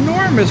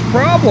enormous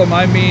problem.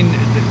 I mean,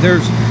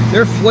 there's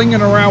They're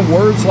flinging around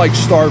words like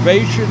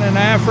starvation in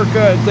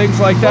Africa and things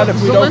like that. Well,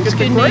 if we don't get the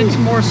Zelensky grain, needs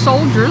more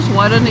soldiers.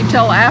 Why doesn't he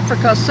tell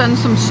Africa, send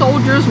some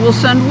soldiers, we'll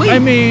send wheat? I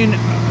mean,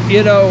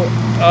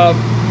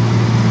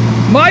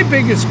 my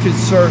biggest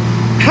concern,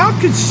 how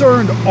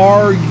concerned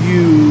are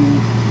you?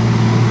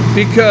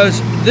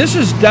 Because this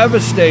is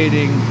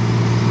devastating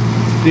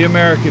the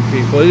American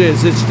people. It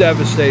is. It's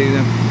devastating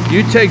them.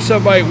 You take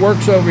somebody who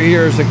works over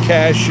here as a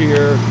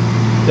cashier,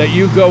 that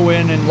you go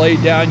in and lay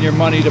down your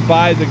money to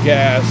buy the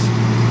gas,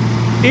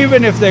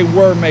 even if they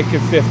were making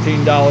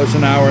 $15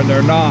 an hour and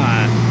they're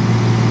not.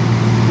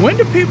 When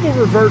do people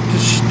revert to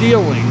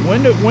stealing?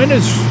 When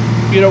is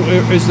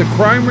the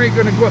crime rate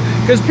going to go up?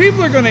 Because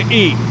people are going to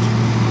eat.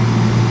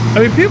 I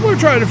mean, people are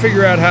trying to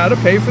figure out how to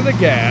pay for the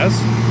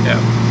gas,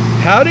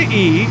 how to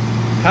eat,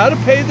 how to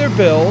pay their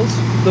bills,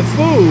 the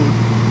food.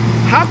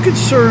 How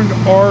concerned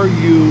are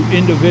you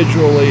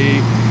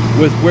individually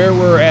with where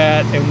we're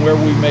at and where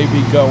we may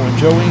be going?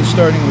 Jolene,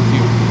 starting with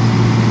you.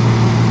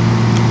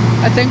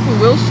 I think we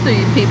will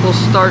see people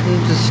starting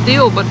to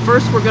steal, but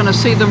first we're going to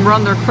see them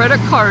run their credit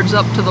cards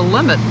up to the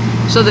limit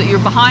so that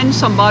you're behind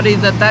somebody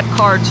that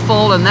card's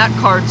full and that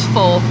card's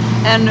full.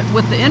 And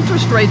with the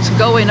interest rates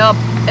going up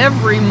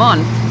every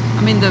month,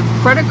 I mean, the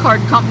credit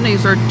card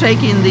companies are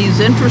taking these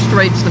interest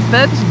rates the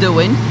Fed's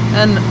doing,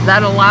 and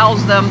that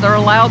allows them, they're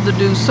allowed to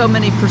do so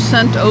many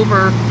percent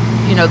over,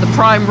 the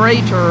prime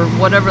rate or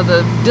whatever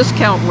the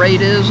discount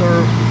rate is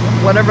or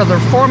whatever their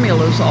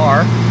formulas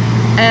are.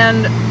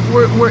 And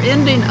we're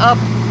ending up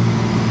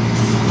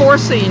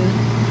forcing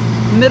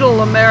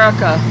middle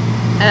America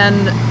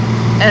and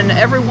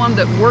everyone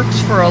that works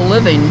for a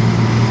living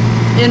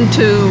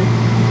into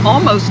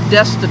almost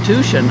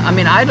destitution. I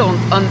mean, I don't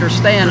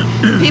understand.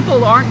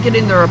 People aren't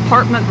getting their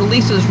apartment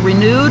leases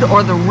renewed,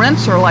 or the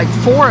rents are like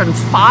 $400 and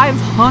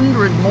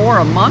 $500 more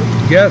a month.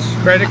 Yes.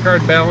 Credit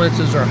card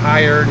balances are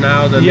higher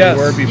now than they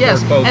were before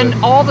Yes, COVID. and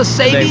all the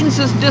savings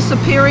is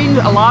disappearing.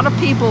 A lot of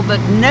people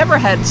that never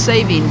had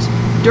savings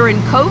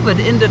during COVID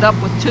ended up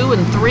with $2,000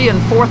 and $3,000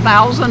 and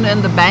 $4,000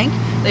 in the bank.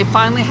 They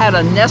finally had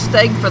a nest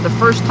egg for the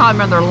first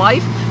time in their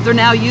life. They're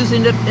now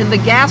using it in the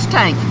gas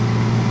tank.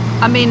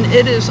 I mean,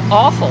 it is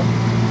awful.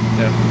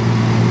 Yeah,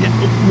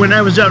 when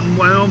I was out in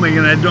Wyoming,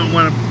 and I don't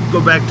want to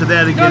go back to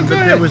that again,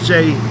 but there was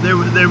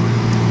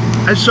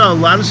I saw a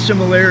lot of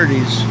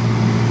similarities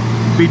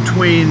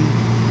between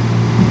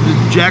the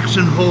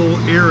Jackson Hole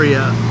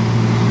area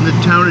and the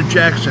town of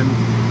Jackson,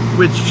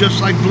 which,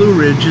 just like Blue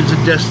Ridge, is a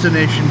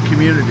destination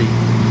community.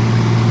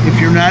 If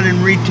you're not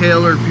in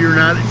retail, or if you're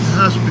not in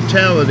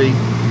hospitality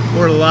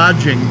or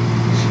lodging,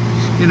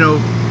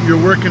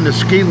 you're working the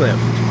ski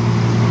lift.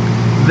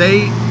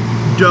 They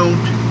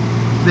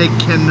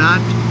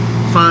cannot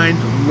find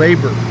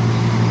labor.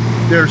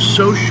 They're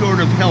so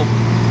short of help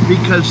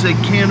because they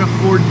can't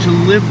afford to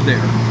live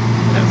there.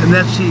 And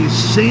that's the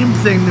same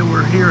thing that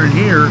we're hearing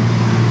here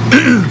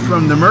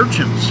from the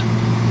merchants.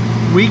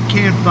 We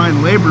can't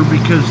find labor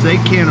because they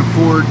can't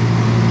afford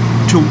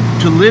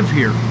to live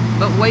here.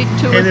 But wait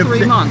 2 or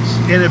 3 months.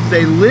 And if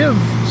they live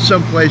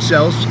someplace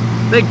else,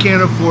 they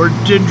can't afford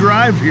to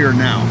drive here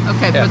now.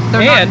 Okay, but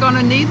they're not going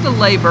to need the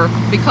labor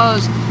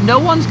because no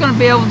one's going to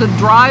be able to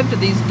drive to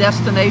these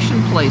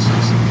destination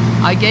places.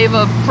 I gave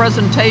a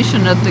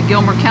presentation at the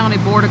Gilmer County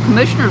Board of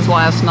Commissioners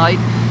last night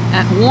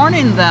and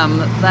warning them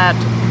that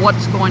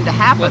what's going to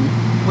happen.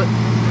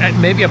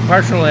 Maybe a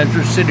partial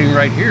answer sitting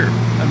right here.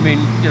 I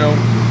mean,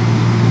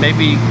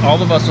 maybe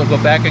all of us will go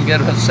back and get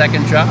a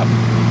second job.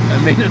 I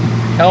mean,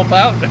 help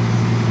out.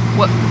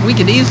 Well, we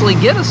could easily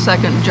get a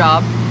second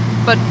job.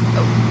 But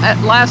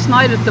last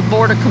night at the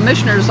Board of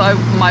Commissioners,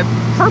 my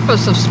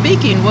purpose of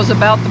speaking was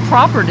about the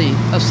property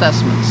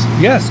assessments.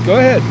 Yes, go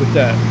ahead with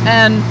that.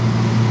 And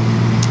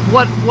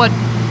what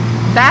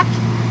back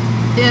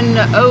in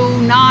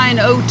 09,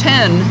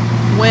 010,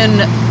 when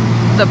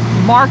the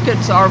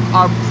markets, our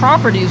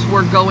properties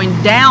were going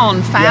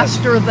down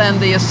faster than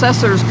the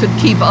assessors could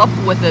keep up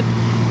with it,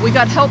 we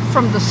got help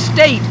from the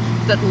state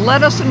that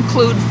let us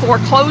include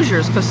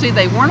foreclosures, because see,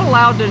 they weren't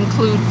allowed to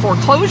include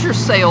foreclosure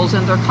sales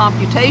in their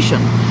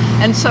computation.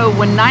 And so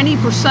when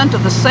 90%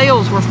 of the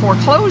sales were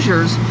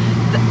foreclosures,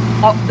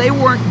 they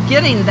weren't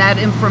getting that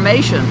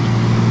information.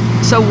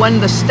 So when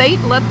the state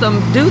let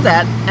them do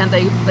that, and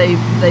they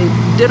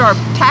did our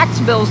tax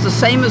bills the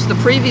same as the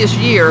previous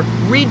year,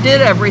 redid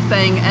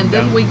everything, and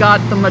then we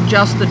got them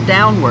adjusted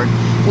downward.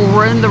 Well,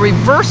 we're in the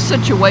reverse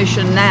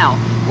situation now,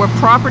 where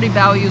property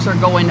values are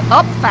going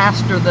up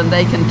faster than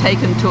they can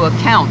take into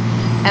account.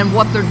 And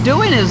what they're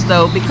doing is,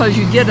 though, because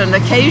you get an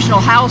occasional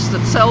house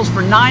that sells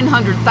for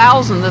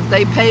 $900,000 that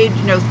they paid,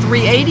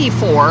 $380,000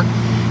 for,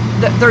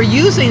 they're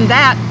using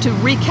that to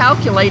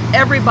recalculate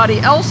everybody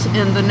else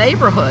in the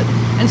neighborhood.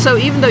 And so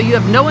even though you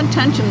have no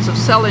intentions of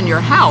selling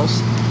your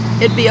house,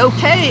 it'd be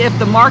okay if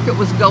the market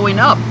was going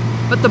up.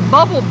 But the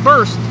bubble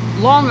burst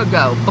long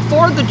ago,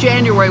 before the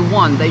January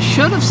 1. They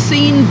should have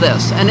seen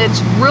this, and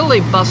it's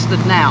really busted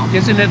now.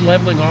 Isn't it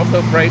leveling off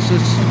the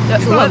prices?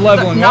 It's not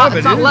leveling off.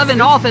 It's not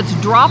leveling off. It's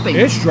dropping.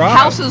 It's dropping.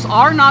 Houses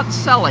are not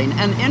selling,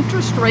 and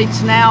interest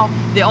rates now,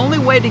 the only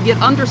way to get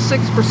under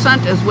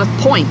 6% is with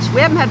points.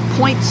 We haven't had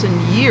points in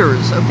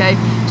years, okay?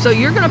 So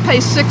you're going to pay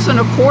 6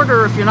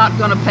 1/4 if you're not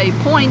going to pay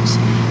points,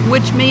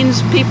 which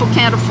means people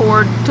can't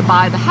afford to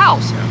buy the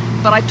house.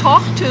 But I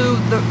talked to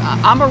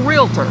I'm a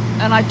realtor,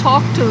 and I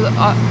talked to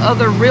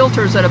other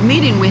realtors at a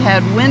meeting we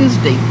had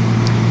Wednesday,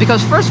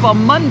 because first of all,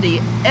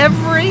 Monday,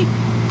 every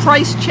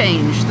price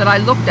change that I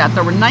looked at,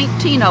 there were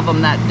 19 of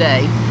them that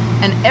day,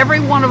 and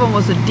every one of them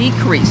was a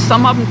decrease.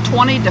 Some of them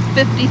 20 to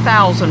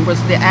 50,000 was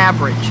the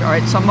average. All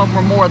right, some of them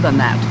were more than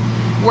that.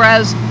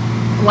 Whereas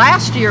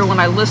last year when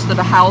I listed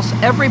a house,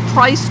 every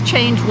price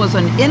change was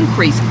an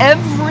increase.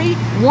 Every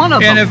one of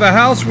them. And if a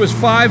house was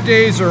 5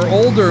 days or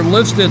older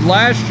listed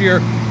last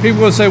year,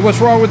 people would say, "What's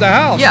wrong with the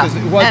house?" Yeah, 'Cause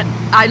it wasn't,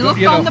 and I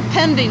looked on the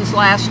pendings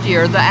last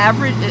year. The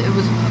average, it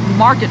was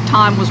market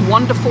time was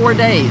 1 to 4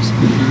 days.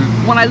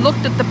 Mm-hmm. When I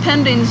looked at the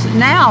pendings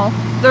now,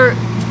 they're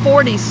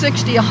 40,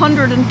 60,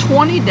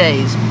 120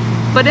 days.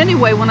 But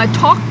anyway, when I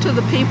talked to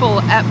the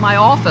people at my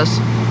office,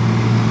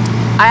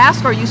 I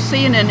asked, "Are you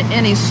seeing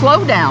any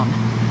slowdown?"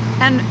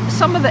 And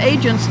some of the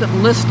agents that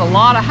list a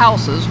lot of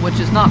houses, which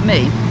is not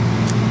me,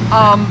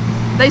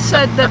 they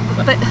said that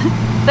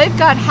they've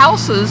got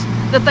houses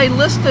that they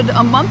listed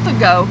a month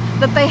ago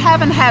that they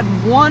haven't had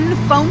one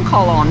phone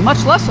call on,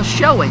 much less a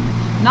showing.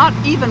 Not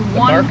even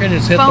one market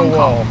has hit the phone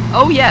call. wall.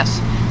 Oh yes,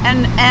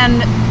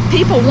 and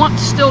people want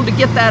still to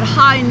get that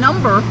high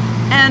number,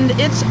 and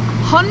it's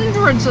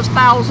hundreds of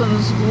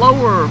thousands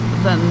lower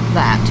than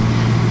that.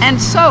 And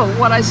so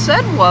what I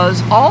said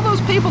was, all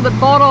those people that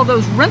bought all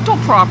those rental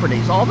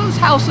properties, all those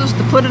houses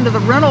to put into the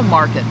rental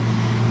market,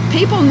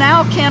 people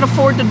now can't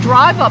afford to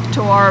drive up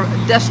to our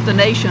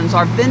destinations,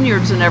 our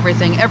vineyards and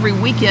everything, every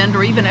weekend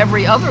or even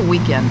every other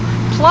weekend.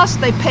 Plus,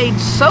 they paid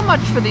so much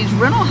for these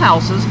rental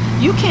houses,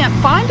 you can't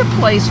find a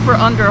place for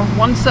under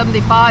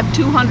 $175,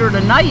 $200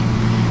 a night.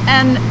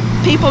 And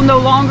people no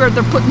longer,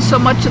 they're putting so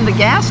much in the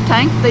gas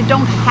tank, they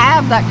don't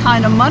have that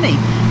kind of money.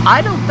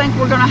 I don't think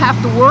we're going to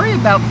have to worry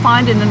about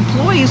finding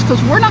employees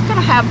because we're not going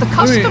to have the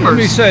customers. Let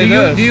me say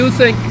this. Do you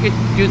think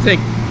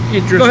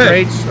interest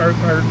rates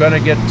are going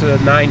to get to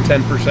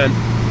 9-10%?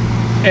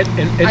 And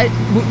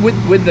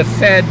with the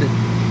Fed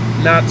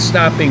not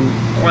stopping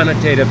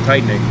quantitative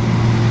tightening,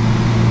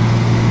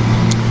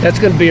 that's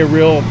going to be a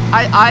real.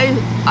 I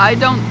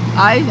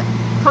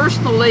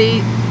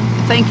personally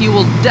think you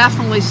will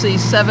definitely see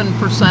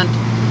 7%,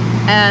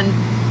 and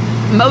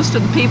most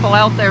of the people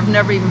out there have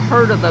never even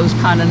heard of those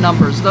kind of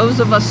numbers. Those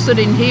of us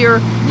sitting here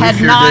had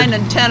 9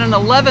 and 10 and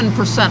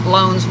 11%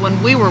 loans when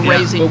we were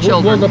raising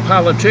children. Will the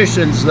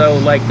politicians, though,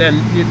 like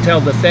then you tell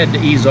the Fed to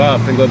ease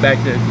off and go back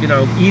to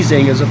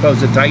easing as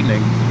opposed to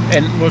tightening,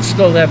 and we'll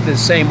still have the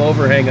same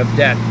overhang of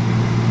debt?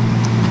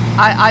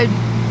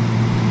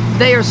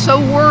 They are so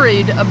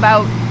worried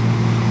about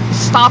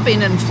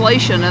stopping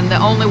inflation, and the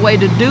only way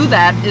to do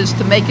that is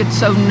to make it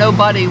so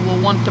nobody will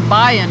want to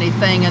buy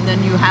anything, and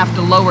then you have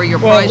to lower your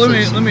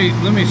prices. Well,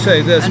 let me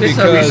say this, and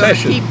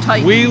because keep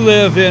tightening. we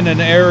live in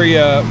an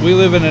area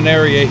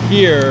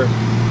here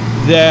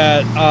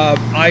that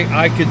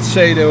I could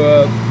say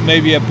to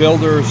maybe a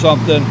builder or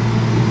something,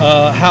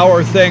 how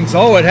are things?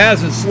 Oh, it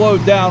hasn't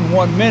slowed down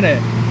 1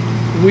 minute.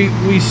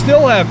 We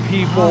still have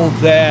people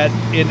that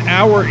in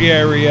our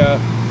area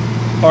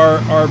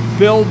are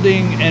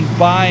building and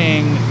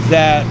buying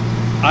that,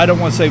 I don't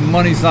want to say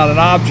money's not an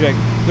object,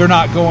 they're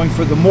not going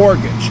for the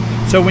mortgage.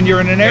 So when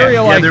you're in an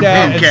area like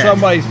that and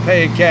somebody's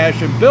paying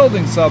cash and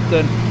building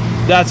something,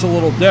 that's a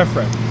little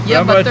different.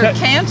 Yeah, but they're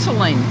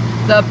canceling.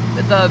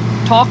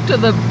 Talk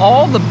to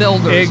all the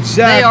builders.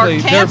 Exactly.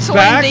 They are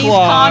canceling these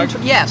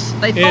contracts. Yes,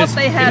 they thought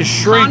they had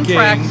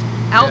contracts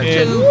out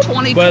to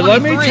 2023. But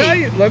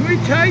let me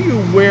tell you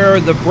where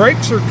the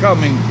brakes are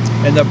coming,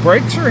 and the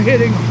brakes are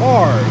hitting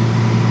hard,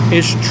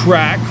 is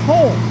tract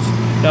homes.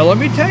 Now let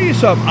me tell you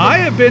something. I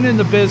have been in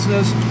the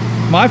business.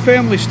 My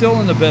family's still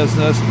in the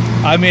business.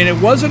 I mean, it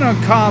wasn't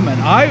uncommon.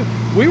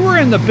 We were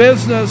in the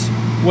business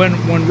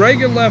when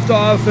Reagan left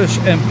office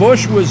and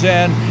Bush was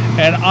in,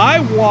 and I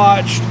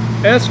watched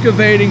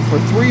excavating for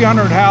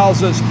 300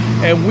 houses,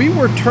 and we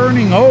were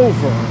turning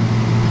over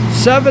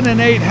 7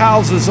 and 8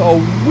 houses a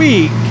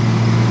week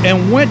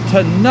and went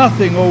to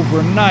nothing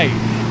overnight,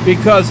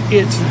 because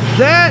it's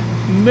that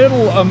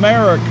middle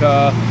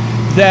America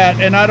that,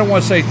 and I don't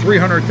want to say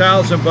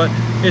 300,000, but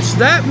it's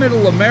that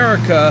middle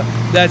America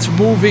that's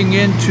moving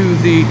into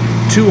the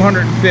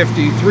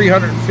 250,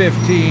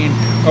 315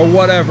 or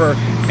whatever.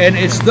 And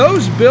it's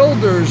those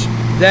builders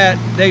that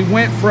they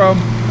went from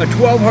a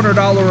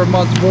 $1,200 a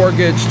month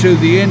mortgage to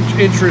the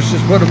interest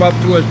has put them up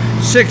to a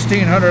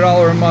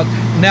 $1,600 a month.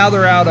 Now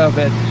they're out of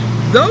it.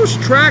 Those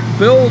tract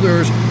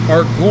builders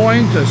are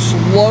going to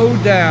slow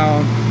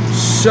down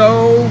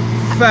so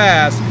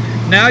fast.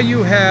 Now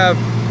you have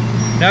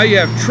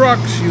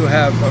trucks, you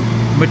have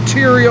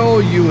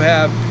material, you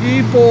have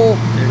people.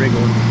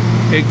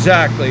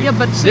 Exactly. Yeah,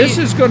 but see, this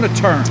is going to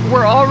turn.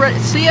 We're already.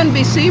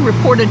 CNBC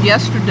reported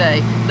yesterday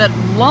that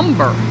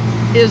lumber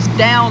is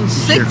down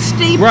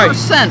 60%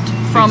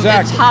 from its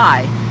Exactly.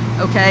 high.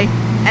 Okay,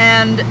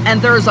 and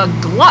there's a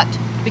glut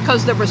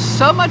because there was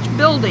so much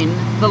building.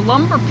 The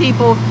lumber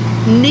people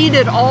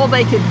needed all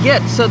they could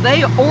get, so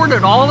they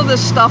ordered all of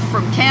this stuff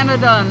from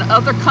Canada and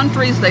other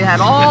countries. They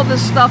had all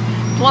this stuff,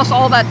 plus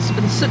all that's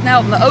been sitting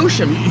out in the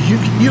ocean.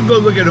 You go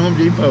look at Home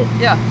Depot.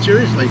 Yeah.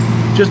 Seriously,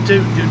 just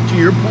to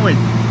your point,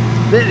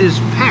 that is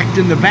packed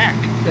in the back.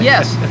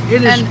 Yes,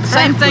 It is and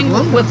same packed thing with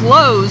lumber. with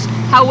Lowe's.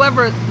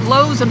 However,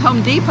 Lowe's and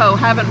Home Depot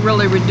haven't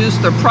really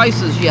reduced their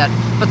prices yet,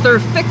 but they're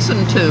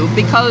fixing to,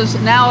 because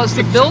now as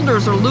the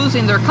builders are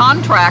losing their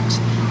contracts,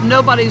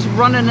 nobody's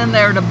running in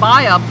there to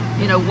buy up,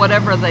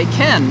 whatever they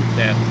can.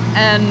 Yeah.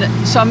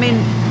 And so, I mean,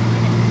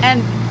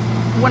 and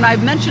when I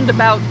mentioned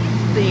about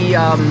the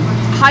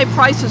high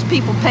prices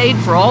people paid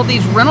for all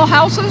these rental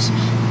houses,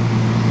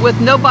 with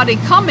nobody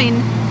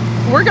coming,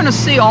 we're going to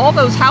see all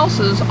those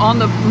houses on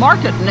the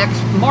market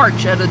next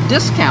March at a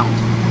discount.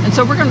 And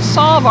so we're going to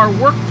solve our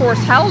workforce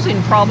housing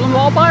problem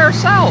all by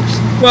ourselves.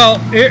 Well,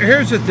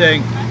 here's the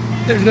thing.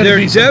 There's gonna They're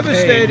be some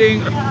devastating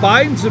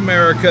Biden's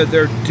America.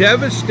 They're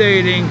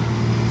devastating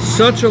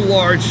such a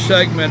large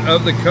segment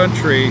of the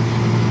country.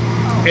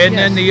 And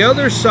then Yes. the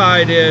other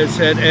side is,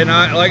 and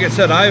I, like I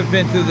said, I've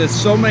been through this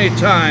so many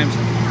times.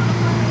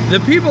 The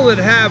people that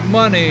have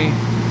money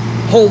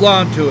hold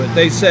on to it.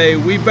 They say,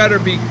 we better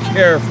be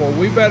careful.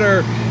 We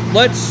better,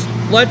 we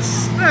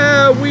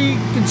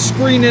can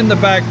screen in the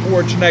back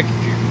porch next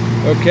year.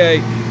 Okay,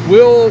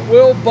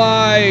 we'll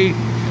buy,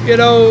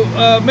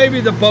 maybe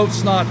the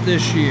boat's not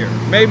this year.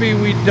 Maybe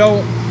we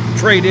don't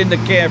trade in the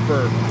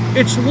camper.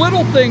 It's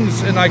little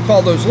things, and I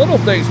call those little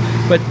things,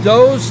 but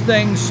those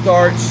things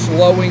start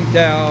slowing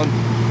down,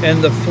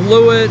 and the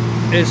fluid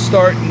is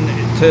starting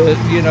to,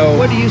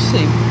 What do you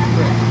see,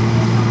 Rick?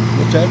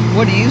 What's that?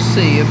 What do you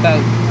see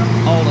about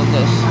all of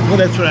this? Well,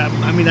 that's what I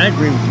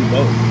agree with you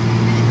both.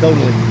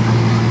 Totally.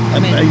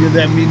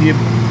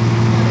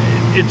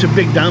 It's a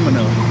big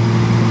domino.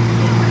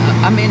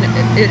 I mean,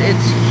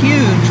 it's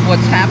huge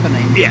what's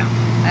happening. Yeah.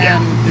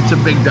 And It's a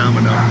big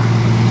domino.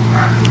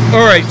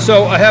 All right,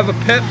 so I have a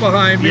pet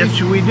behind me. Yes,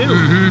 we do.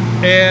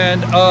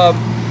 And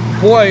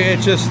boy,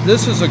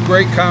 this is a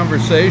great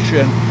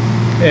conversation,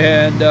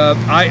 and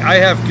I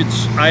have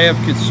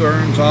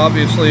concerns,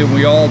 obviously, and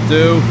we all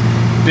do.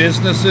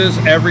 Businesses,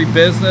 every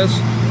business,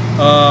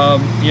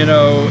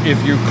 if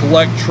you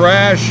collect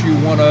trash, you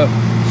want to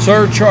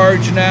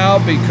surcharge now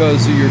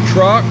because of your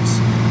trucks.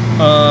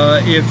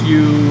 If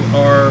you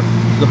are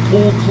the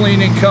pool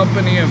cleaning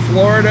company in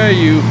Florida,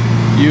 you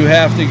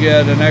have to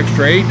get an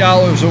extra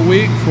 $8 a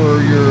week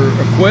for your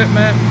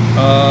equipment,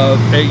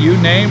 you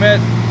name it,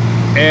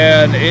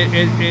 and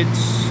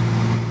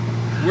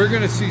we're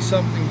going to see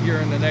something here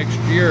in the next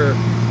year.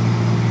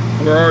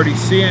 We're already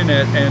seeing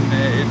it,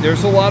 and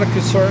there's a lot of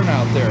concern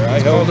out there.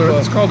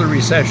 It's called a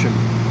recession.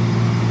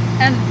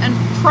 And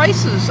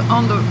prices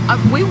on the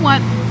we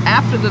went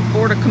after the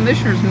Board of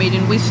Commissioners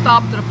meeting. We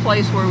stopped at a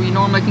place where we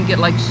normally can get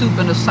like soup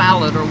and a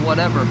salad or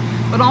whatever,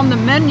 but on the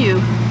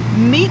menu,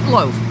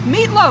 meatloaf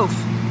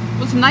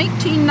was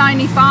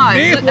 $19.95,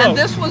 Meatloaf. and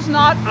this was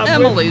not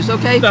Emily's.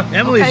 Okay,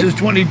 Emily's okay? is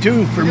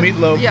 22 for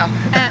meatloaf. Yeah,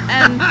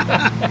 and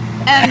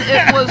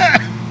it was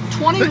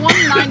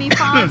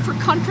 $21.95 for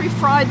country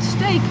fried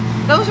steak.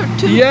 Those are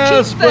two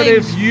Yes, cheap but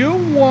things. if you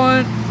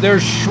want,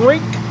 there's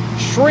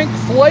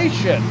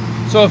shrinkflation.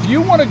 So if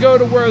you want to go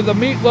to where the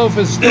meatloaf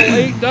is still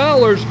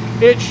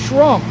 $8, it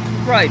shrunk.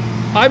 Right.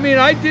 I mean,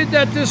 I did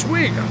that this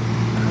week.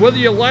 Whether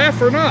you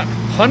laugh or not,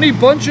 Honey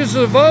Bunches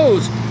of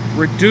O's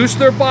reduced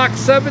their box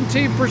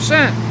 17%.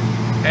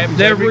 Happens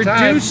They're every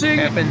time. reducing.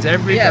 Happens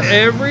every Yes. time.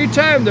 Every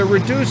time they're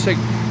reducing.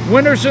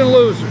 Winners and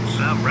losers.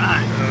 All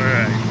right.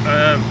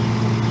 All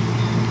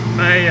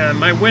right.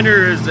 My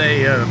winner is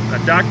a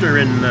doctor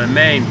in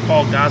Maine,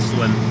 Paul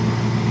Goslin.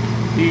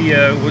 He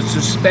was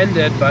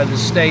suspended by the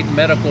state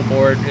medical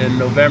board in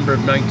November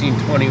of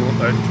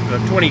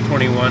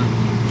 2021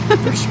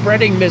 for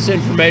spreading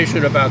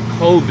misinformation about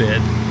COVID.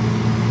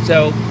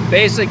 So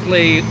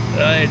basically,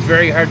 it's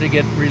very hard to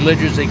get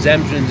religious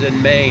exemptions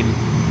in Maine,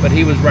 but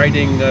he was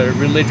writing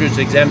religious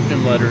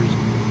exemption letters.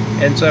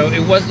 And so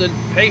it wasn't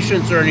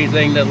patients or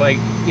anything that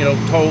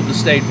told the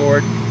state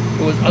board,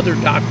 it was other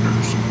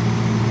doctors.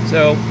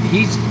 So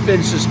he's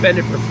been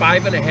suspended for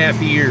 5.5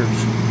 years.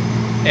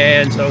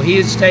 And so he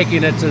is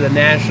taking it to the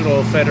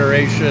National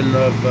Federation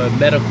of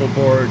Medical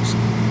Boards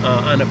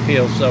on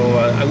appeal. So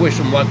I wish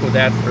him luck with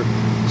that, for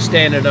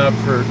standing up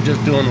for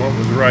just doing what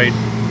was right.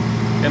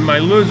 And my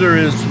loser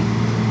is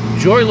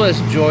Joyless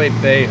Joy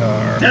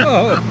Behar,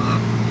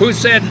 who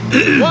said,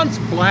 once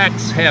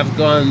blacks have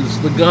guns,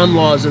 the gun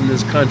laws in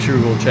this country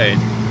will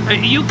change.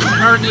 You can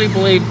hardly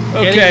believe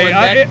anyone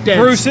that dense.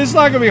 Bruce, it's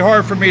not going to be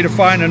hard for me to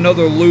find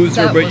another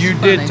loser, That but was you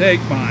funny. did take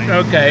mine.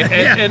 Okay,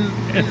 and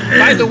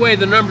by the way,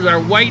 the numbers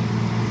are white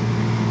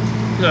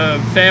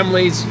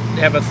families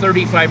have a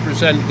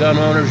 35% gun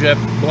ownership,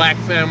 black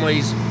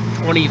families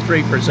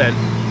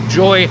 23%.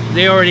 Joy,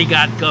 they already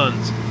got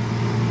guns.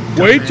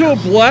 Wait till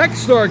dumbass. blacks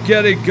start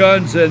getting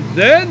guns, and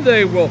then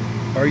they will.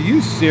 Are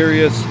you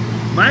serious?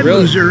 My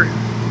Really? loser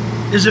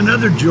is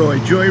another Joy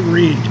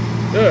Reid.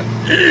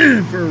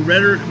 Ugh. For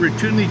rhetoric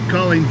routinely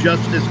calling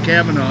Justice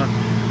Kavanaugh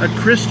a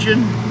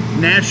Christian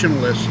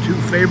nationalist who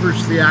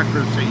favors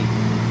theocracy.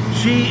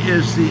 She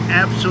is the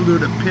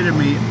absolute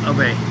epitome of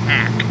a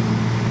hack.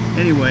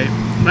 Anyway,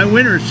 my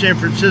winner is San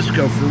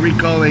Francisco for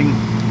recalling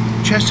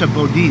Chesa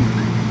Boudin,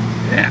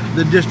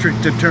 the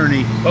district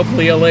attorney.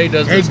 Hopefully LA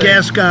does the Hey, same.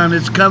 Gascon,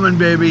 it's coming,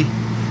 baby.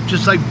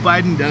 Just like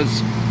Biden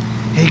does.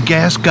 Hey,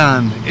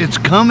 Gascon, it's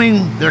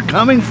coming. They're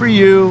coming for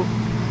you.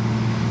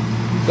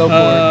 Go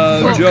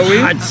for it. Joey?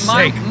 God's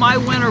sake. My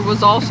winner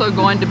was also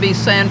going to be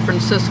San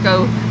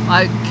Francisco.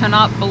 I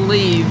cannot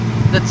believe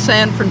that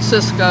San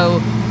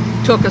Francisco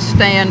took a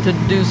stand to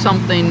do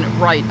something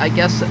right. I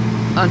guess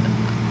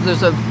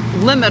there's a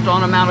limit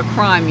on amount of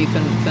crime you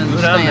can Good on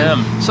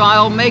stand. them. So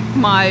I'll make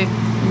my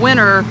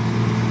winner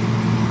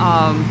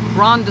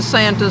Ron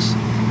DeSantis.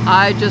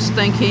 I just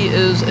think he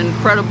is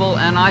incredible,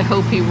 and I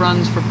hope he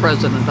runs for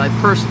president. I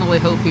personally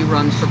hope he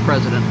runs for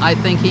president. I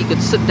think he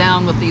could sit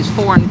down with these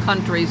foreign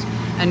countries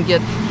and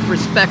get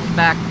respect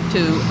back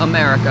to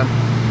America.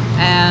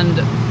 And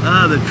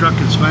The truck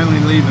is finally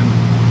leaving.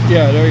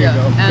 Yeah, there you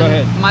go. and Go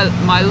ahead.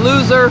 my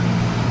loser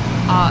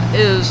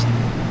is,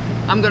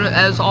 I'm gonna,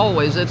 as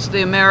always, it's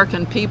the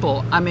American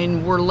people. I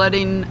mean, we're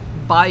letting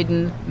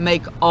Biden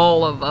make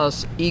all of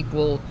us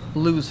equal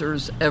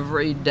losers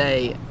every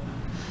day.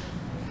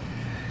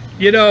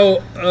 You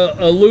know,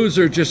 a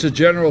loser, just a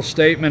general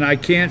statement. I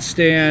can't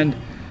stand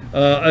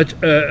a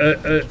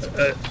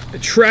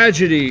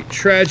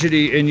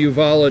tragedy in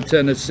Uvalde,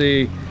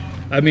 Tennessee.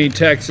 I mean,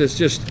 Texas,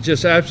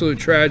 just absolute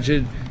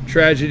tragedy.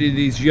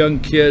 These young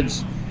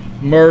kids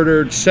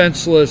murdered,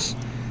 senseless.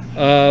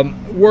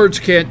 Words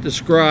can't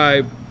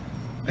describe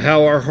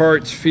how our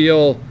hearts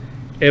feel,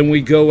 and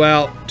we go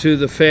out to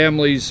the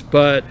families.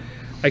 But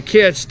I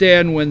can't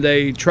stand when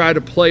they try to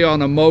play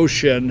on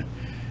emotion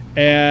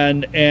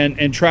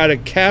and try to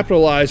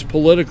capitalize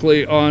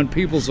politically on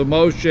people's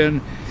emotion,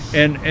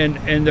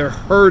 and they're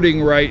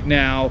hurting right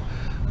now.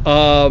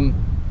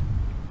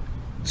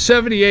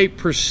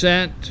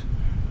 78%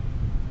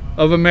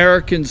 of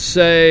Americans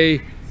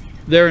say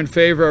they're in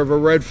favor of a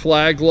red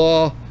flag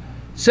law.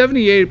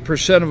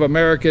 78% of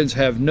Americans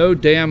have no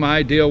damn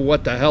idea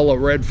what the hell a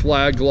red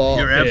flag law is.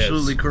 You're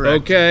absolutely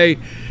correct. Okay?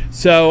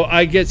 So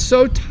I get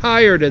so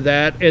tired of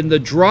that, and the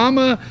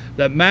drama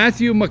that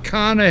Matthew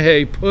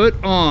McConaughey put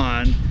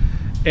on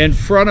in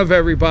front of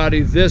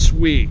everybody this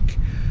week.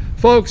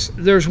 Folks,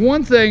 there's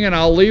one thing, and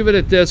I'll leave it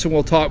at this, and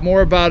we'll talk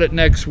more about it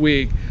next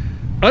week.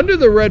 Under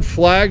the red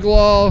flag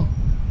law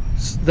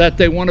that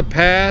they want to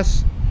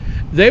pass,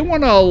 they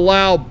want to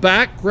allow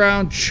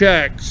background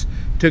checks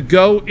to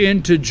go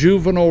into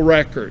juvenile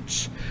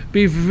records.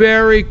 Be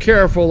very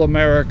careful,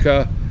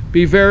 America.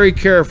 Be very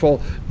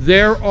careful.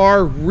 There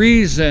are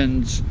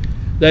reasons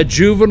that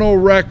juvenile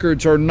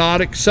records are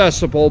not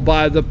accessible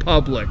by the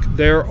public.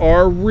 There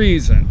are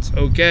reasons,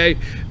 okay?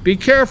 Be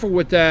careful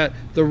with that,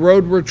 the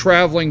road we're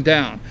traveling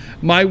down.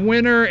 My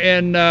winner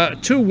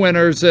and two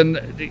winners, and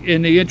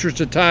in the interest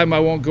of time, I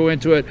won't go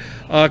into it.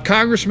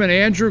 Congressman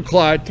Andrew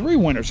Clyde, three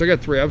winners. I got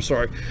three, I'm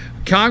sorry.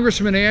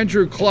 Congressman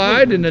Andrew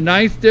Clyde in the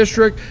 9th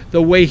District,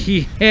 the way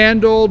he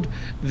handled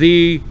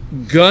the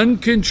gun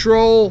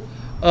control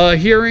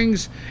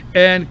hearings,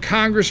 and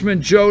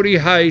Congressman Jody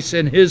Heiss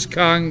and his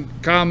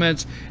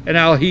comments and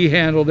how he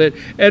handled it.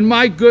 And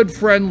my good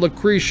friend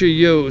Lucretia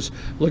Hughes.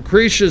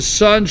 Lucretia's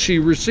son,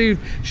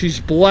 she's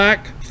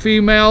black,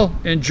 female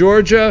in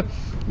Georgia,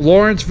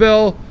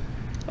 Lawrenceville.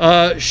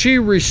 She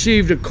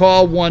received a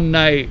call one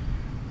night.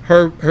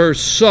 Her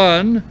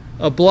son,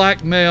 a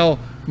black male,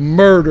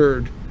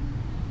 murdered.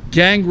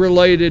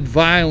 Gang-related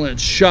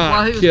violence, shot,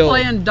 While he was killed.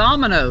 playing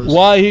dominoes.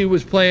 While he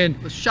was playing,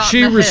 Was shot she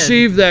in the head.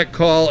 received that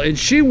call, and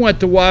she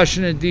went to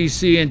Washington,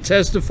 D.C. and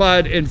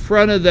testified in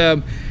front of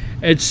them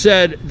and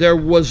said there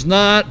was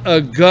not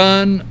a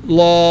gun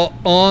law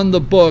on the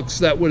books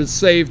that would have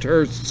saved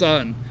her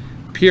son,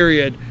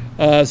 period.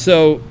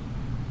 So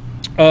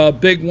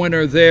big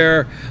winner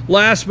there.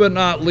 Last but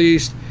not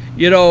least,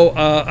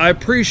 I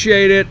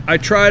appreciate it. I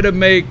try to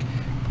make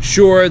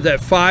sure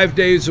that 5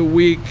 days a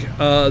week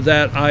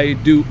that I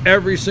do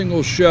every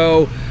single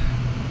show.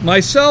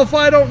 Myself,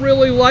 I don't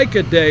really like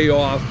a day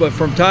off, but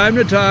from time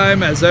to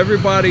time, as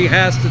everybody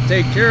has to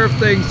take care of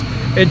things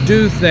and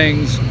do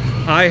things,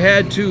 I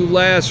had to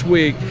last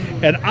week.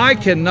 And I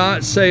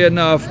cannot say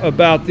enough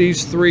about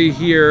these three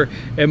here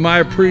and my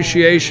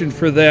appreciation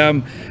for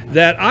them,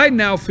 that I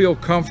now feel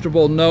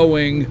comfortable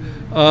knowing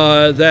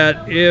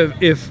that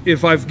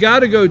if I've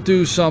got to go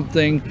do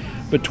something,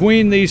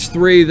 between these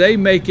three, they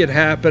make it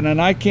happen,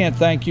 and I can't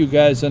thank you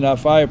guys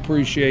enough. I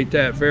appreciate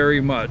that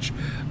very much.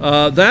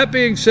 That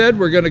being said,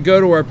 we're going to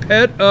go to our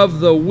Pet of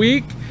the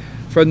Week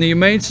from the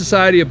Humane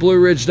Society of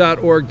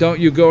BlueRidge.org. Don't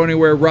you go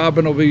anywhere.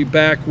 Robin will be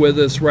back with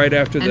us right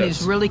after And this.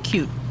 he's really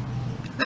cute.